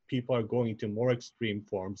people are going to more extreme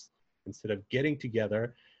forms instead of getting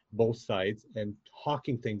together, both sides, and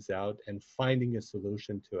talking things out and finding a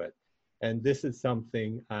solution to it. And this is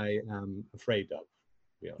something I am afraid of,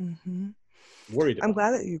 you know, Hmm. worried I'm about.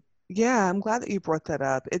 glad that yeah, I'm glad that you brought that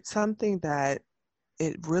up. It's something that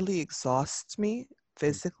it really exhausts me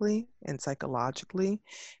physically and psychologically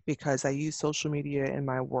because I use social media in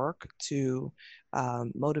my work to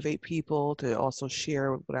motivate people, to also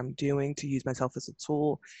share what I'm doing, to use myself as a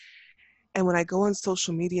tool. And when I go on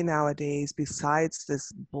social media nowadays, besides this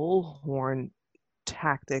bullhorn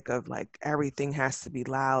tactic of like everything has to be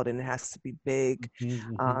loud and it has to be big,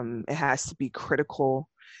 Mm-hmm, mm-hmm, it has to be critical,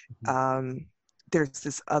 mm-hmm. um, there's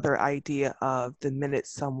this other idea of the minute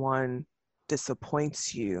someone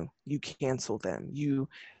disappoints you, you cancel them, you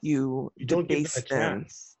You don't give them a debase them,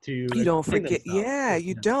 chance to you don't explain forget, themselves. yeah,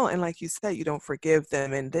 you Yeah. don't, and like you said, you don't forgive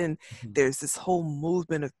them, and then Mhm. there's this whole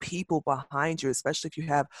movement of people behind you, especially if you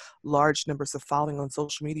have large numbers of following on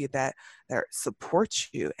social media that support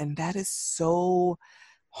you, and that is so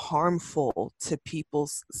harmful to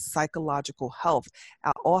people's psychological health.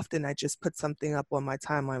 Often I just put something up on my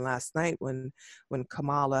timeline last night when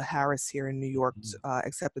Kamala Harris here in New York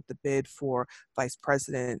accepted the bid for vice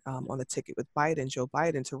president on the ticket with Biden, Joe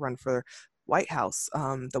Biden, to run for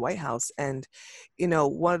the White House. And, you know,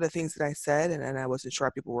 one of the things that I said, and I wasn't sure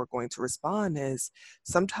how people were going to respond, is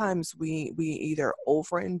sometimes we either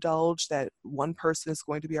overindulge that one person is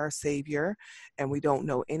going to be our savior, and we don't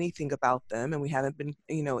know anything about them, and we haven't been,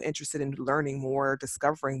 you know, interested in learning more,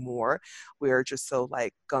 discovering more. We're just so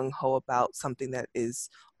like gung-ho about something that is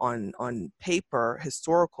on paper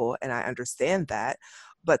historical, and I understand that.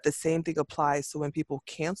 But the same thing applies to when people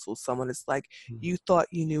cancel someone. It's like, you thought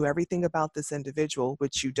you knew everything about this individual,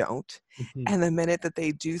 which you don't. Mhm. And the minute that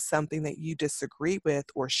they do something that you disagree with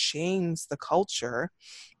or shames the culture,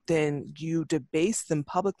 then you debase them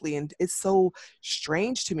publicly. And it's so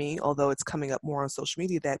strange to me, although it's coming up more on social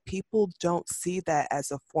media, that people don't see that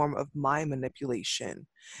as a form of mind manipulation,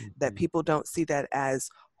 that Mhm. people don't see that as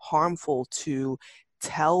harmful to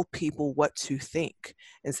tell people what to think,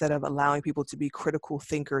 instead of allowing people to be critical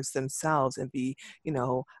thinkers themselves and be, you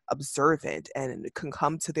know, observant and can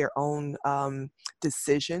come to their own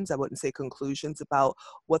decisions. I wouldn't say conclusions about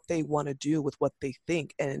what they want to do with what they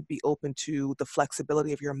think, and be open to the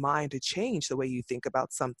flexibility of your mind to change the way you think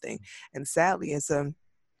about something. And sadly, as a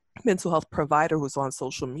mental health provider who's on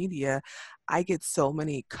social media, I get so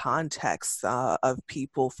many contexts of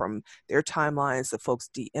people from their timelines, of folks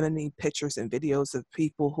DMing me pictures and videos of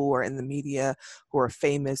people who are in the media, who are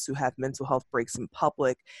famous, who have mental health breaks in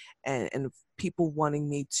public, and people wanting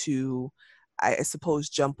me to, I suppose,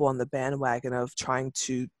 jump on the bandwagon of trying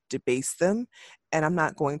to debase them. And I'm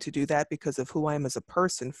not going to do that because of who I am as a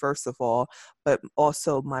person, first of all, but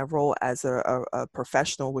also my role as a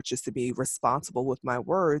professional, which is to be responsible with my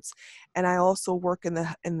words. And I also work in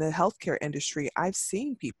the healthcare industry. I've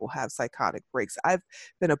seen people have psychotic breaks. I've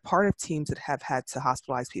been a part of teams that have had to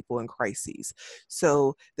hospitalize people in crises.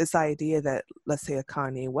 So this idea that, let's say, a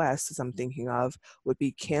Kanye West, as I'm thinking of, would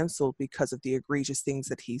be canceled because of the egregious things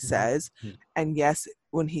that he says. Mhm. And yes,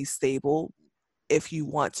 when he's stable, if you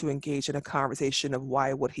want to engage in a conversation of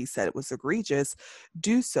why what he said was egregious,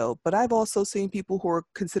 do so. But I've also seen people who are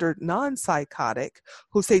considered non-psychotic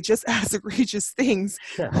who say just as egregious things,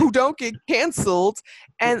 Yeah. who don't get canceled,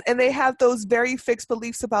 and they have those very fixed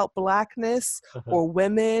beliefs about blackness Uh-huh. or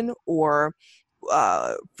women or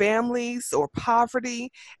families or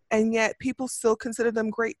poverty, and yet people still consider them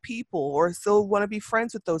great people or still want to be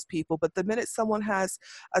friends with those people. But the minute someone has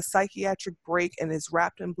a psychiatric break and is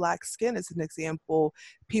wrapped in black skin, as an example,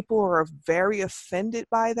 people are very offended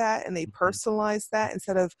by that, and they Mhm. personalize that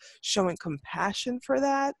instead of showing compassion for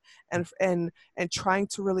that, and trying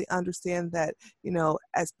to really understand that, you know,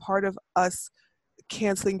 as part of us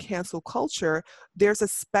canceling cancel culture, there's a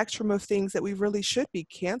spectrum of things that we really should be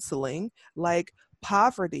canceling, like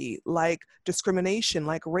poverty, like discrimination,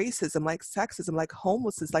 like racism, like sexism, like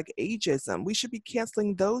homelessness, like ageism. We should be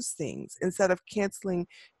canceling those things instead of canceling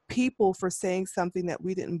people for saying something that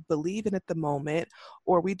we didn't believe in at the moment,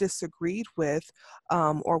 or we disagreed with,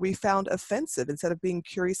 or we found offensive, instead of being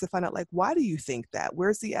curious to find out, like, why do you think that?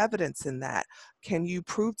 Where's the evidence in that? Can you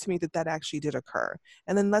prove to me that that actually did occur?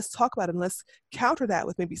 And then let's talk about it, and let's counter that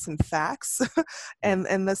with maybe some facts.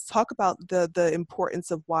 And let's talk about the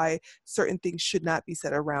importance of why certain things should not be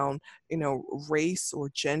said around, you know, race or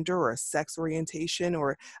gender or sex orientation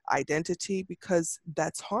or identity, because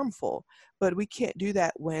that's harmful. But we can't do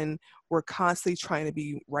that when we're constantly trying to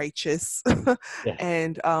be righteous Yes.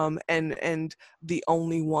 and the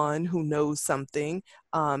only one who knows something,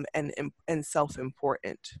 and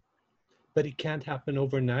self-important. But it can't happen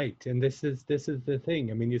overnight, and this is the thing.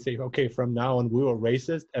 I mean, you say, okay, from now on we were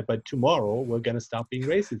racist, but tomorrow we're going to stop being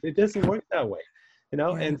racist. It doesn't work that way, you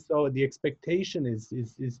know. Yeah, And so the expectation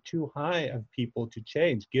is too high of people to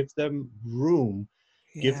change. Give them room,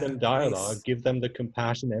 give yeah, them dialogue, grace. give them the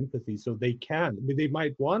compassion, empathy, so they can. I mean, they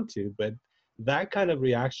might want to, but that kind of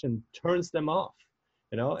reaction turns them off,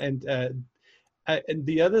 you know. And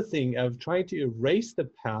the other thing of trying to erase the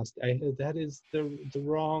past, that is the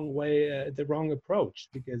wrong way, the wrong approach,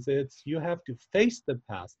 because it's, you have to face the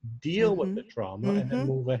past, deal with Mm-hmm. the trauma, and then Mm-hmm.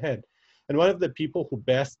 move ahead. And one of the people who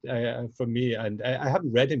best, for me, and I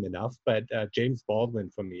haven't read him enough, but James Baldwin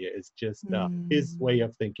for me is just his way Mm.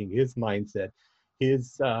 of thinking, his mindset,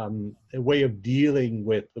 his way of dealing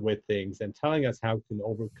with things, and telling us how to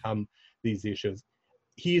overcome these issues.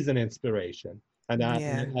 He's an inspiration. And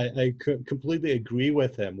Yeah. completely agree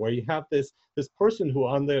with him. Where you have this person who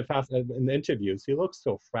on the fast in the interviews, he looks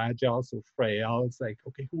so fragile, so frail. It's like,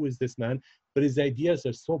 okay, who is this man? But his ideas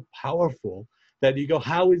are so powerful that you go,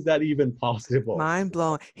 how is that even possible? Mind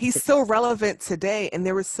blowing. He's so relevant today, and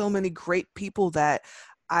there were so many great people that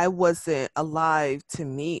I wasn't alive to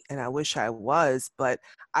meet, and I wish I was, but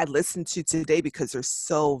I listen to today because they're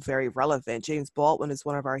so very relevant. James Baldwin is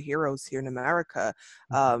one of our heroes here in America.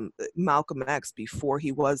 Malcolm X, before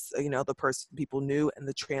he was, the person people knew and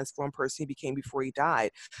the transformed person he became before he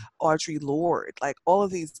died. Audre Lorde, like all of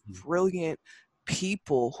these brilliant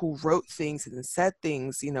people who wrote things and said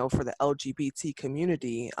things, for the LGBT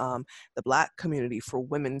community, the Black community, for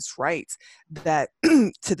women's rights, that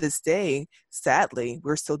to this day, sadly,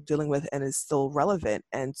 we're still dealing with and is still relevant.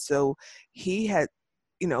 And so he had,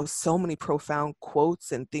 so many profound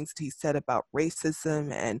quotes and things that he said about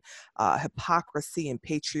racism and hypocrisy and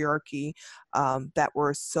patriarchy, that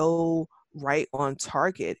were so right on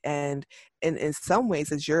target. And in some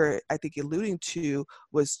ways, as you're, I think, alluding to,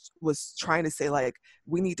 was trying to say, like,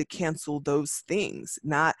 we need to cancel those things,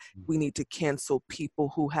 not we need to cancel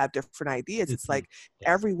people who have different ideas. It's like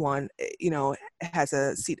everyone, has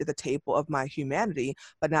a seat at the table of my humanity,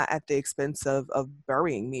 but not at the expense of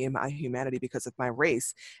burying me in my humanity because of my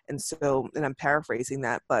race. And so, and I'm paraphrasing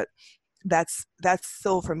that, but that's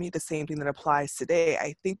still for me the same thing that applies today.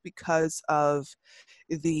 I think because of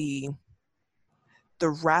the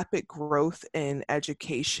rapid growth in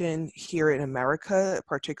education here in America,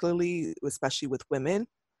 particularly, especially with women,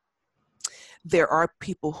 there are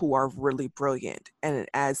people who are really brilliant. And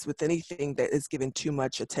as with anything that is given too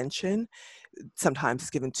much attention, sometimes it's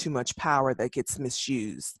given too much power that gets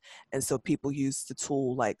misused. And so people use the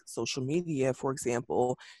tool like social media, for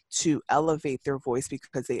example, to elevate their voice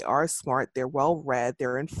because they are smart, they're well read,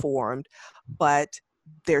 they're informed, but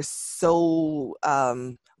they're so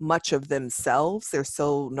much of themselves, they're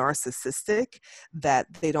so narcissistic that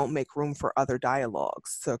they don't make room for other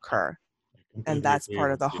dialogues to occur. And Completely that's agree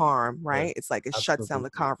part of with the you. harm, Yeah, right? It's like it shuts down absolutely. the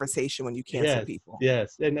conversation when you cancel Yes, people.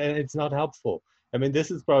 yes, and it's not helpful. I mean,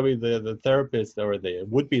 this is probably the therapist or the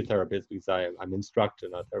would-be therapist, because I'm instructor,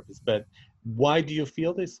 not therapist. But why do you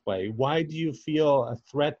feel this way? Why do you feel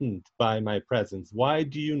threatened by my presence? Why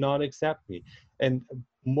do you not accept me? And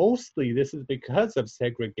mostly this is because of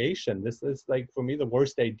segregation. This is, like, for me, the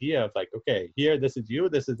worst idea of, like, okay, here, this is you,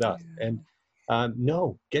 this is us. Yeah. And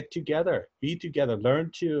no, get together, be together,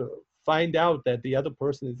 learn to find out that the other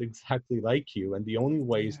person is exactly like you, and the only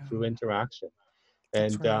way is through Yeah, interaction.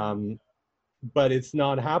 that's And right. but it's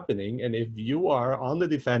not happening. And if you are on the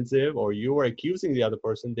defensive or you are accusing the other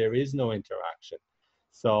person, there is no interaction.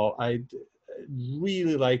 So I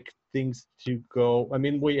really like things to go. I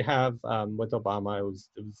mean, we have with Obama, it was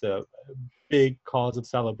a big cause of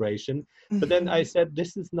celebration. But then I Mm-hmm. said,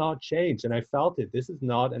 this is not change, and I felt it. This is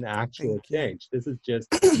not an actual Thank you. change. This is just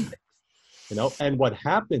optics, you know. And what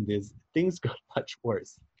happened is things got much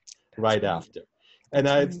worse That's right right. after. And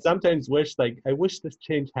That's I right. sometimes wish, like, I wish this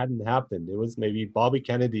change hadn't happened. It was maybe Bobby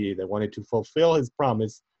Kennedy that wanted to fulfill his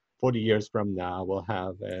promise. 40 years from now, we'll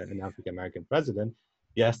have an African American president.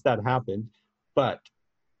 Yes, that happened, but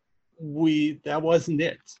that wasn't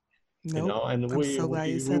it, you Nope. know. And I'm so glad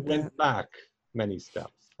you we said that. went back many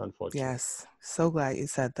steps, unfortunately. Yes, so glad you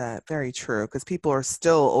said that. Very true. Because people are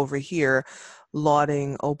still over here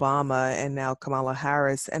lauding Obama and now Kamala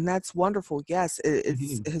Harris, and that's wonderful. Yes,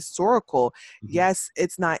 it's Mhm, historical. mhm. Yes,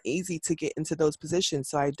 it's not easy to get into those positions,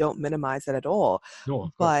 so I don't minimize that at all. No,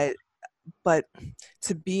 of course. But but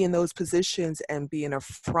to be in those positions and be an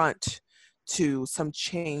affront to some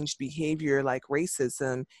changed behavior like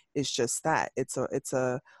racism is just that. It's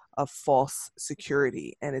a false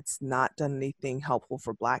security, and it's not done anything helpful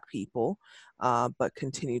for Black people, but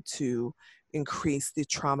continue to increase the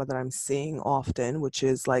trauma that I'm seeing often, which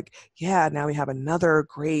is like, yeah, now we have another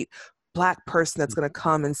great Black person that's going to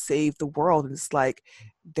come and save the world. And it's like,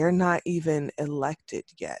 they're not even elected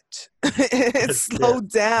yet. Yes, yes. Slow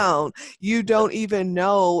down. You don't even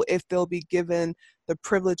know if they'll be given the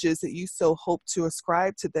privileges that you so hope to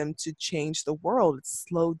ascribe to them to change the world. It's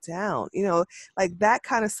slow down. Like that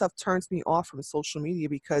kind of stuff turns me off from social media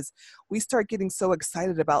because we start getting so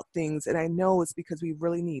excited about things. And I know it's because we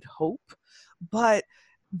really need hope, but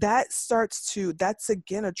that's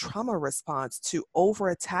again a trauma response to over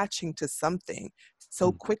attaching to something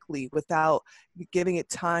so Mm. quickly without giving it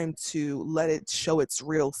time to let it show its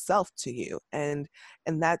real self to you. And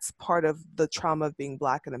that's part of the trauma of being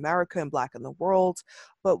Black in America and Black in the world.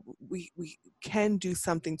 But we can do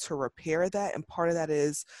something to repair that, and part of that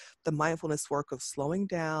is the mindfulness work of slowing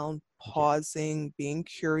down, Yeah. pausing, being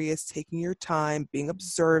curious, taking your time, being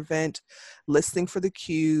observant, listening for the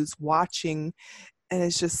cues, watching. And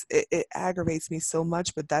it's just it aggravates me so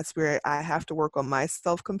much, but that's where I have to work on my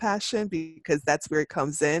self-compassion, because that's where it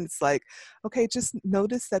comes in. It's like, okay, just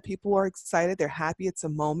notice that people are excited, they're happy, it's a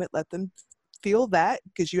moment, let them feel that,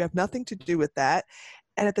 because you have nothing to do with that.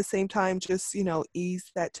 and at the same time, just,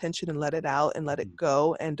 ease that tension and let it out and let it Mhm.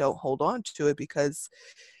 go and don't hold on to it because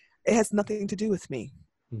it has nothing to do with me.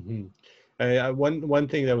 Mhm. One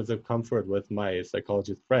thing that was a comfort with my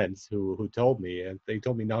psychologist friends who told me, and they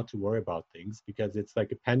told me not to worry about things because it's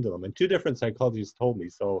like a pendulum. And two different psychologists told me,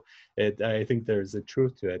 so I think there's a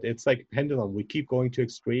truth to it. It's like a pendulum. We keep going to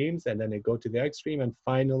extremes, and then it go to the extreme, and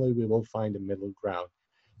finally we will find a middle ground.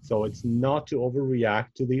 So it's not to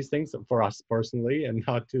overreact to these things for us personally, and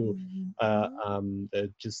not to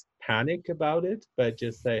Mhm. just panic about it, but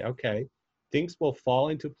just say, okay, things will fall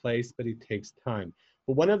into place, but it takes time.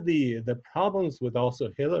 But one of the problems with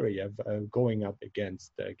also Hillary of going up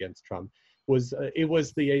against Trump was it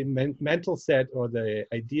was the mental set or the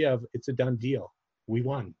idea of it's a done deal. We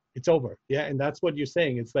won. It's over. Yeah, and that's what you're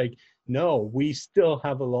saying. It's like no, we still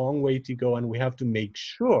have a long way to go, and we have to make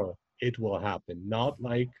sure it will happen. Not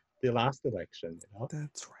like the last election.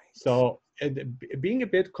 That's right. So being a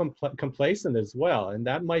bit complacent as well, and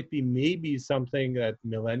that might be maybe something that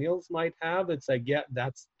millennials might have. It's like, yeah,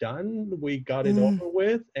 that's done. We got it Mm, over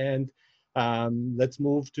with, and let's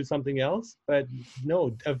move to something else. But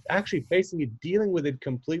no, of actually facing it, dealing with it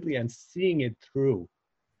completely, and seeing it through,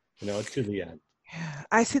 to the end. yeah.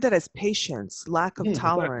 I see that as patience, lack of Exactly.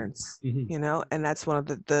 tolerance, Hmm. and that's one of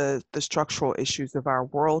the structural issues of our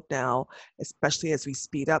world now, especially as we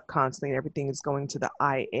speed up constantly. Everything is going to the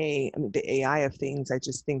the AI of things. I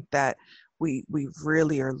just think that we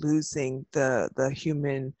really are losing the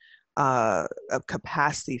human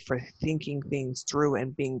capacity for thinking things through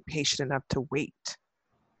and being patient enough to wait.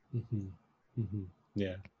 Hmm. Hmm.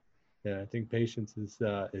 Yeah. Yeah, I think patience is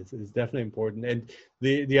definitely important, and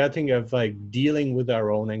the other thing of like dealing with our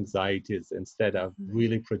own anxieties instead of Mhm.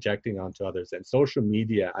 really projecting onto others. And social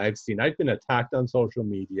media, I've been attacked on social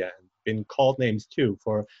media and been called names too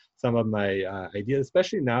for some of my ideas,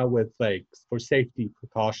 especially now with like for safety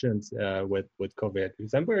precautions with COVID,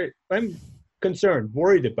 because I'm concerned,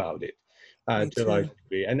 worried about it. Me To a large too.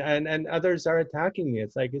 degree, and others are attacking me.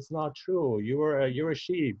 It's like it's not true. You're a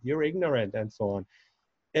sheep. You're ignorant, and so on.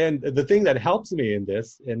 And the thing that helps me in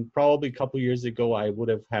this, and probably a couple years ago, I would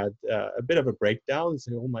have had a bit of a breakdown and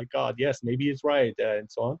say, oh my God, yes, maybe he's right, and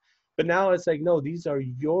so on. But now it's like, no, these are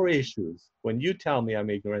your issues. When you tell me I'm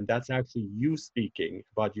ignorant, that's actually you speaking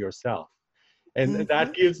about yourself. And Hmm.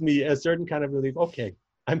 that gives me a certain kind of relief. Okay,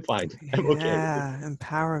 I'm fine. I'm okay. Yeah,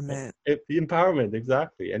 empowerment. Empowerment,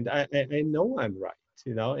 exactly. And I know I'm right,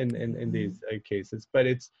 in Hmm. these cases, but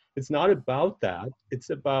it's not about that.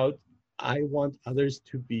 It's about I want others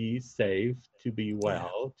to be safe, to be Yeah,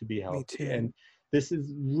 well, to be me healthy. too. And this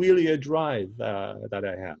is really a drive that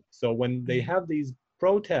I have. So when they Mm. have these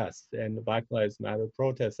protests and Black Lives Matter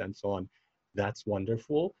protests and so on, that's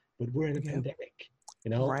wonderful. But we're in a Yep, pandemic.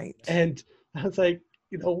 right. And I was like,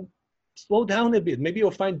 you know, slow down a bit. Maybe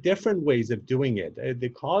you'll find different ways of doing it. The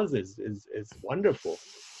cause is wonderful,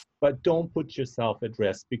 but don't put yourself at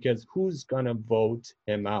risk because who's gonna vote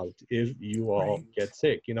him out if you all Right, get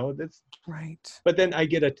sick? That's. right. But then I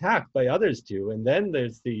get attacked by others too, and then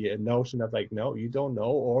there's the notion of like, no, you don't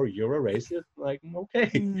know, or you're a racist. Like, okay,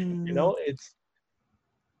 Mm. it's.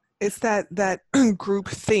 It's that group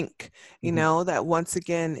think, Mhm, that once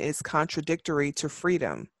again is contradictory to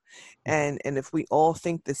freedom. And if we all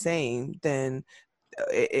think the same, then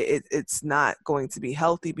it's not going to be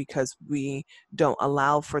healthy because we don't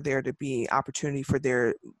allow for there to be opportunity for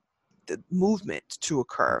the movement to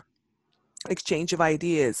occur, exchange of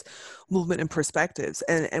ideas, movement and perspectives.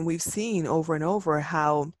 And we've seen over and over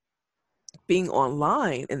how being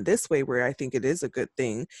online in this way, where I think it is a good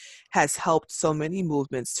thing, has helped so many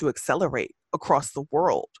movements to accelerate across the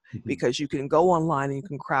world mhm. because you can go online and you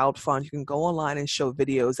can crowdfund, you can go online and show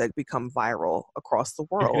videos that become viral across the You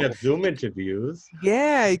can world. have Zoom interviews.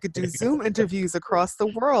 Yeah, you could do Zoom interviews across the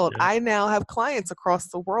world. Yeah. I now have clients across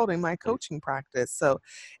the world in my coaching practice. So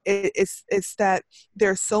it's that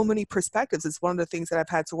there's so many perspectives. It's one of the things that I've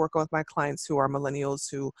had to work on with my clients who are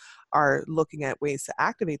millennials who are looking at ways to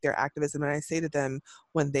activate their activism. And I say to them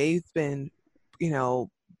when they've been, you know,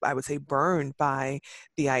 I would say burned by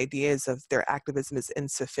the ideas of their activism is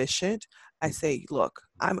insufficient. I say, look,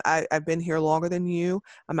 I've been here longer than you.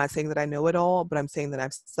 I'm not saying that I know it all, but I'm saying that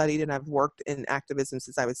I've studied and I've worked in activism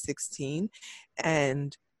since I was 16.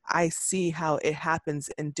 And I see how it happens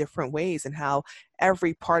in different ways and how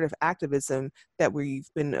every part of activism that we've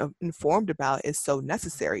been informed about is so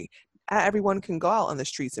necessary. Everyone can go out on the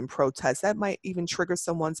streets and protest. That might even trigger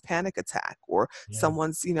someone's panic attack or Yeah.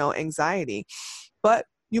 someone's, anxiety. But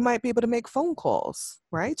you might be able to make phone calls,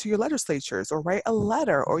 right, to your legislatures or write a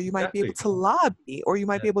letter, or you might be able Exactly. to lobby, or you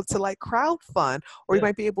might Yeah. be able to like crowdfund, or you Yeah.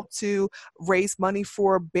 might be able to raise money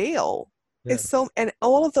for bail. Yeah. It's so, and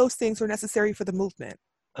all of those things are necessary for the movement.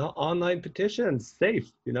 Online petitions, safe,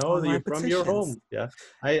 Online from your petitions. home. Yeah.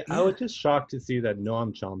 I Yeah. was just shocked to see that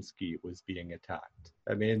Noam Chomsky was being attacked.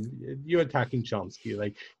 I mean, you're attacking Chomsky.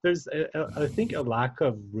 Like, there's, I think, a lack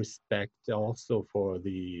of respect also for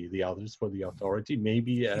the elders, for the authority,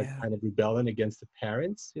 maybe a Yeah. kind of rebellion against the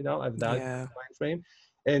parents, of that Yeah. mind frame.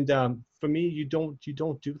 And for me, you don't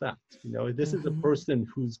do that. This is a Mm-hmm. person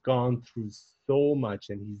who's gone through so much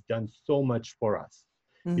and he's done so much for us.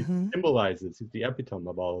 He Mm-hmm. symbolizes, he's the epitome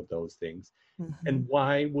of all of those things. Mm-hmm. And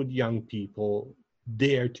why would young people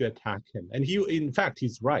dare to attack him? And in fact,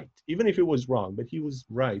 he's right. Even if it was wrong, but he was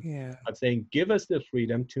right Yeah. of saying, give us the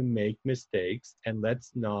freedom to make mistakes and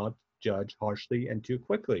let's not judge harshly and too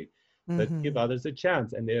quickly. Let's give Mm-hmm. others a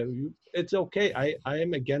chance. And it's okay. I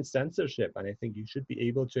am against censorship, and I think you should be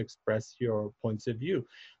able to express your points of view.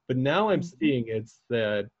 But now I'm Mm-hmm. seeing it's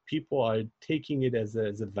that people are taking it as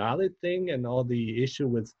a valid thing, and all the issue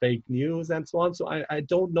with fake news and so on. So I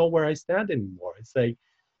don't know where I stand anymore. It's like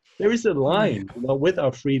there is a Yeah. line, with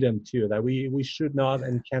our freedom too, that we should not Yeah.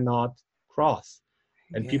 and cannot cross.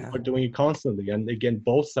 And people Yeah. are doing it constantly. And again,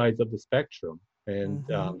 both sides of the spectrum. And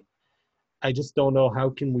Mm-hmm. I just don't know how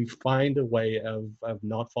can we find a way of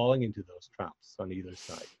not falling into those traps on either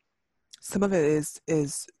side. Some of it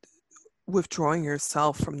is withdrawing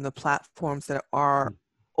yourself from the platforms that are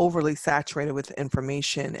overly saturated with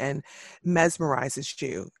information and mesmerizes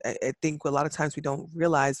you. I think a lot of times we don't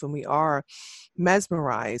realize when we are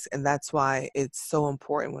mesmerized, and that's why it's so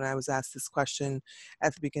important. When I was asked this question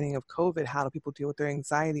at the beginning of COVID, how do people deal with their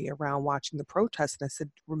anxiety around watching the protests? And I said,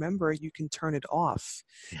 remember, you can turn it off.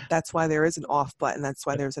 Yeah. That's why there is an off button. That's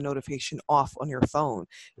why there's a notification off on your phone.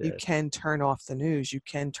 You Yes. can turn off the news. You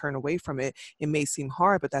can turn away from it. It may seem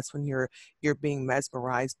hard, but that's when you're being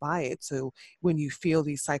mesmerized by it. So when you feel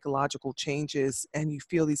these psychological changes and you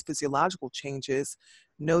feel these physiological changes,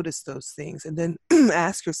 notice those things and then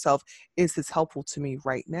ask yourself, is this helpful to me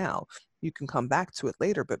right now? You can come back to it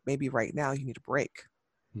later, but maybe right now you need a break.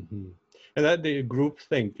 Mm-hmm. And that the group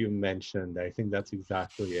think you mentioned, I think that's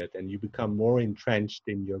exactly it. And you become more entrenched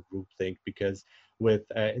in your group think because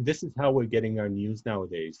this is how we're getting our news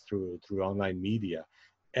nowadays through online media.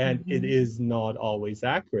 And it Mm-hmm. is not always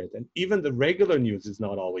accurate. And even the regular news is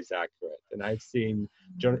not always accurate. And I've seen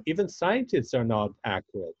even scientists are not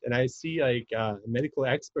accurate. And I see like medical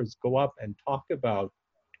experts go up and talk about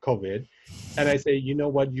COVID. And I say, you know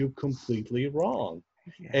what, you're completely wrong.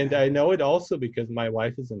 And Yeah. I know it also because my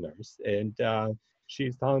wife is a nurse, and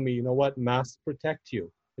she's telling me, you know what, masks protect you.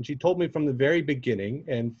 And she told me from the very beginning,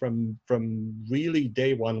 and from really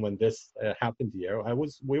day one when this happened here,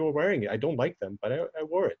 we were wearing it. I don't like them, but I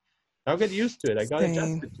wore it. I'll get used to it. I got Same.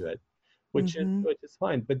 adjusted to it, Mm-hmm. which is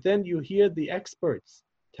fine. But then you hear the experts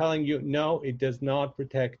telling you, no, it does not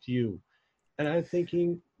protect you. And I'm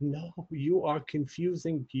thinking, no, you are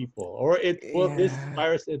confusing people. Or this Yeah.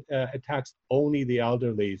 virus attacks only the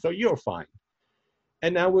elderly, so you're fine.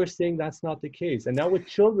 And now we're saying that's not the case. And now with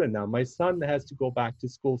children, now my son has to go back to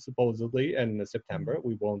school supposedly in September.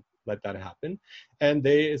 We won't let that happen. And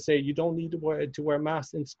they say you don't need to wear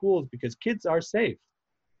masks in schools because kids are safe.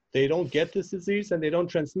 They don't get this disease and they don't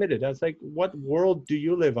transmit it. I was like, what world do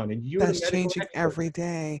you live on? And you're the That's medical changing expert. every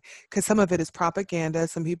day because some of it is propaganda.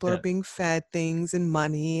 Some people are Yeah. being fed things and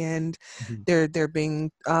money, and Mhm. they're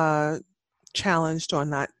being challenged on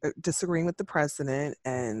not disagreeing with the president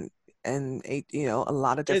and a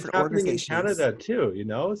lot of It's different happening in organizations. Canada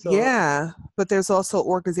too. So Yeah, but there's also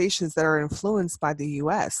organizations that are influenced by the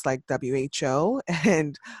US, like WHO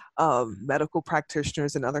and medical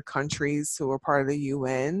practitioners in other countries who are part of the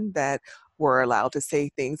UN that were allowed to say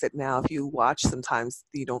things that now, if you watch, sometimes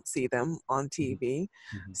you don't see them on mhm, TV.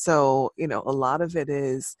 mhm. So, a lot of it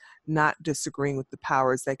is not disagreeing with the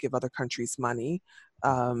powers that give other countries money.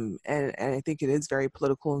 And I think it is very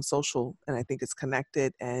political and social, and I think it's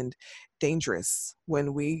connected and dangerous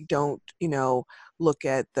when we don't, look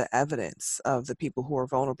at the evidence of the people who are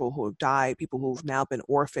vulnerable, who have died, people who've now been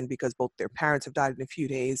orphaned because both their parents have died in a few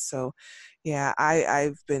days. So, yeah,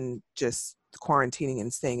 I've been just quarantining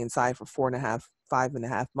and staying inside for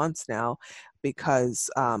 5.5 months now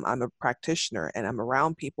because I'm a practitioner and I'm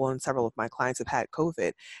around people, and several of my clients have had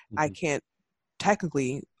COVID. I Mhm. can't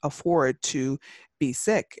technically afford to be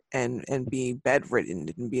sick and be bedridden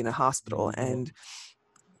and be in a hospital, No. and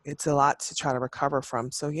it's a lot to try to recover from.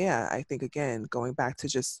 So yeah, I think again, going back to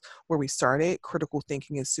just where we started, critical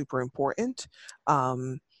thinking is super important.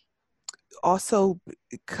 Um, Also,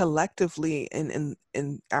 collectively in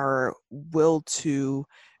our will to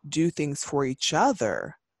do things for each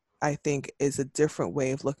other, I think is a different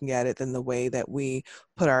way of looking at it than the way that we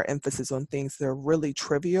put our emphasis on things that are really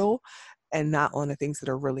trivial and not on the things that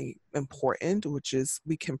are really important, which is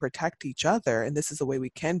we can protect each other. And this is a way we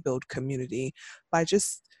can build community by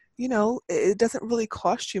just, it doesn't really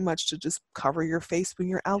cost you much to just cover your face when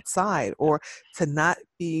you're outside, or to not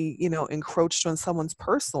be, encroached on someone's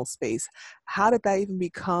personal space. How did that even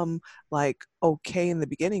become like okay in the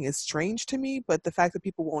beginning is strange to me, but the fact that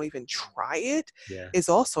people won't even try it Yeah. is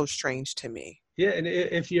also strange to me. Yeah, and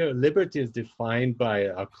if your liberty is defined by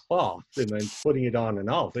a cloth and then putting it on and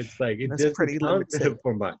off, it's like it That's doesn't pretty count limited.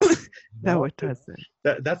 for much. No, it doesn't.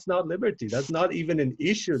 That's not liberty. That's not even an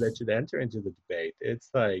issue that should enter into the debate. It's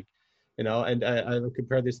like, and I would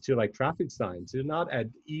compare this to like traffic signs. They're not at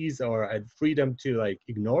ease or at freedom to like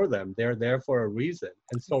ignore them. They're there for a reason,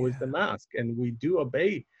 and so is the mask. And we do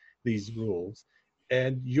obey these rules.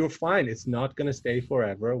 And you're fine. It's not going to stay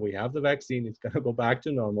forever. We have the vaccine. It's going to go back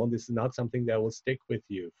to normal. This is not something that will stick with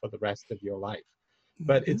you for the rest of your life.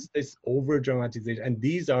 But it's this over dramatization. And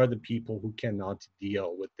these are the people who cannot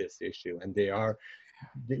deal with this issue. And they are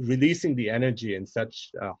releasing the energy in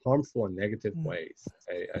such harmful and negative ways,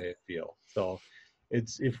 I feel. So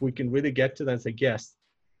it's, if we can really get to that and say, yes,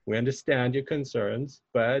 we understand your concerns,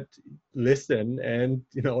 but listen, and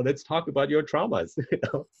let's talk about your traumas.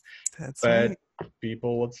 That's but right.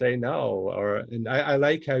 People would say no. And I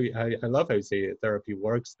like how I love how you say therapy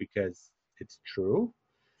works, because it's true.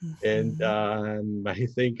 And I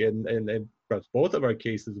think in perhaps both of our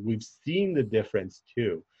cases, we've seen the difference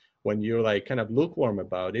too, when you're like kind of lukewarm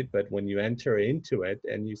about it, but when you enter into it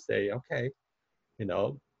and you say, okay,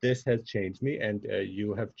 this has changed me, and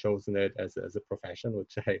you have chosen it as a profession,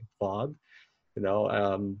 which I applaud.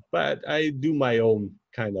 But I do my own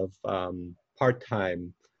kind of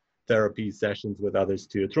part-time therapy sessions with others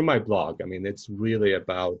too, through my blog. I mean, it's really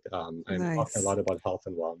about, I'm talking a lot about health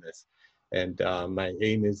and wellness. And my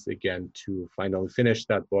aim is, again, to finally finish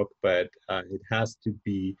that book, but it has to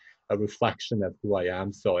be a reflection of who I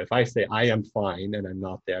am. So if I say I am fine and I'm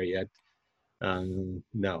not there yet,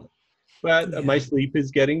 no. But my sleep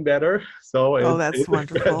is getting better. So that's it's a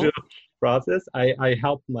wonderful. gradual process. I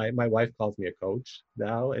help my wife calls me a coach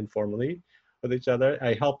now, informally, with each other.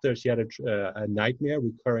 I helped her. She had a nightmare,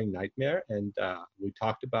 recurring nightmare, and we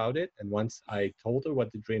talked about it. And once I told her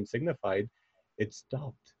what the dream signified, it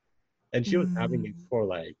stopped. And she was having it for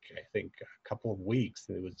like, I think, a couple of weeks,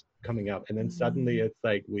 and it was coming up. And then suddenly it's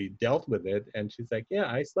like we dealt with it, and she's like,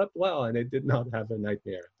 yeah, I slept well, and I did not have a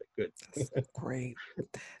nightmare. Good. That's great.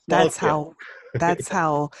 Small That's scale.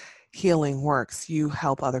 how healing works. You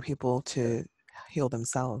help other people to heal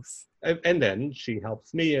themselves. And then she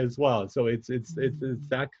helps me as well. So it's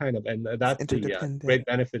that kind of, and that's the great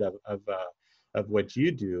benefit of what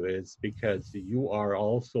you do, is because you are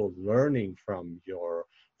also learning from your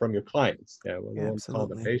clients. We won't call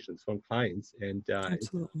them patients, from clients, and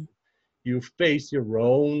you face your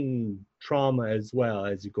own trauma as well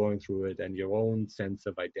as you're going through it, and your own sense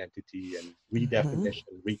of identity and redefinition,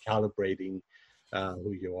 recalibrating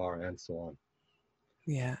who you are, and so on.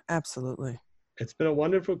 Yeah, absolutely. It's been a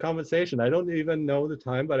wonderful conversation. I don't even know the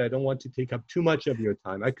time, but I don't want to take up too much of your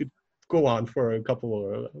time. I could go on for a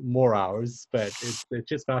couple of more hours, but it's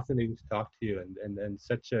just fascinating to talk to you, and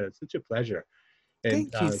such a pleasure.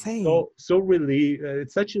 And thank you. Same. so relief.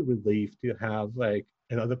 It's such a relief to have like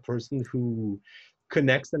another person who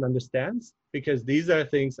connects and understands, because these are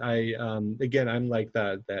things again, I'm like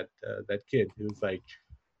that kid who's like,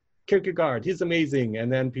 Kierkegaard, he's amazing,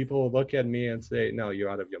 and then people will look at me and say, no, you're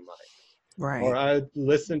out of your mind. Right. Or I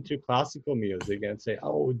listen to classical music and say,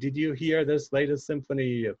 oh, did you hear this latest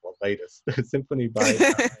symphony? Well, latest symphony by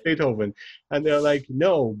Beethoven. And they're like,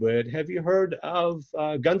 no, but have you heard of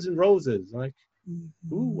Guns N' Roses? I'm like,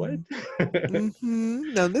 ooh, what?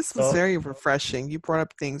 No, this was very refreshing. You brought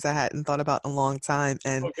up things I hadn't thought about in a long time,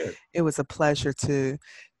 and it was a pleasure to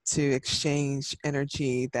exchange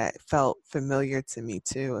energy that felt familiar to me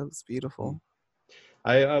too. It was beautiful.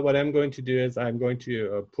 What I'm going to do is I'm going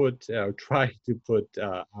to try to put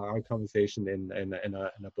our conversation in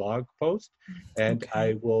a blog post, and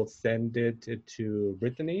I will send it to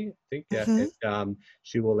Brittany, I think, and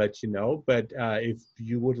she will let you know. But if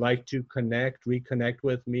you would like to reconnect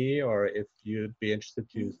with me, or if you'd be interested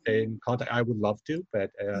to stay in contact, I would love to. But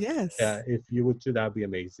if you would too, that'd be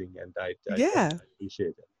amazing, and I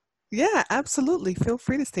appreciate it. Yeah, absolutely. Feel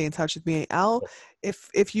free to stay in touch with me.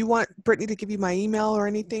 If you want Brittany to give you my email or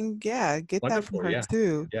anything, get that from her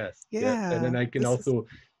too. Yes. Yeah. And then I can also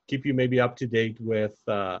keep you maybe up to date with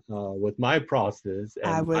my process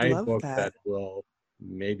and my book that will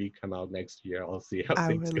maybe come out next year. I'll see how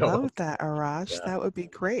things go. I would love that, Arash. That would be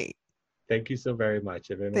great. Thank you so very much.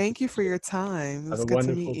 Thank you for your time. It was good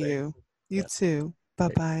to meet you. You too.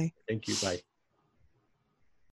 Bye-bye. Thank you. Bye.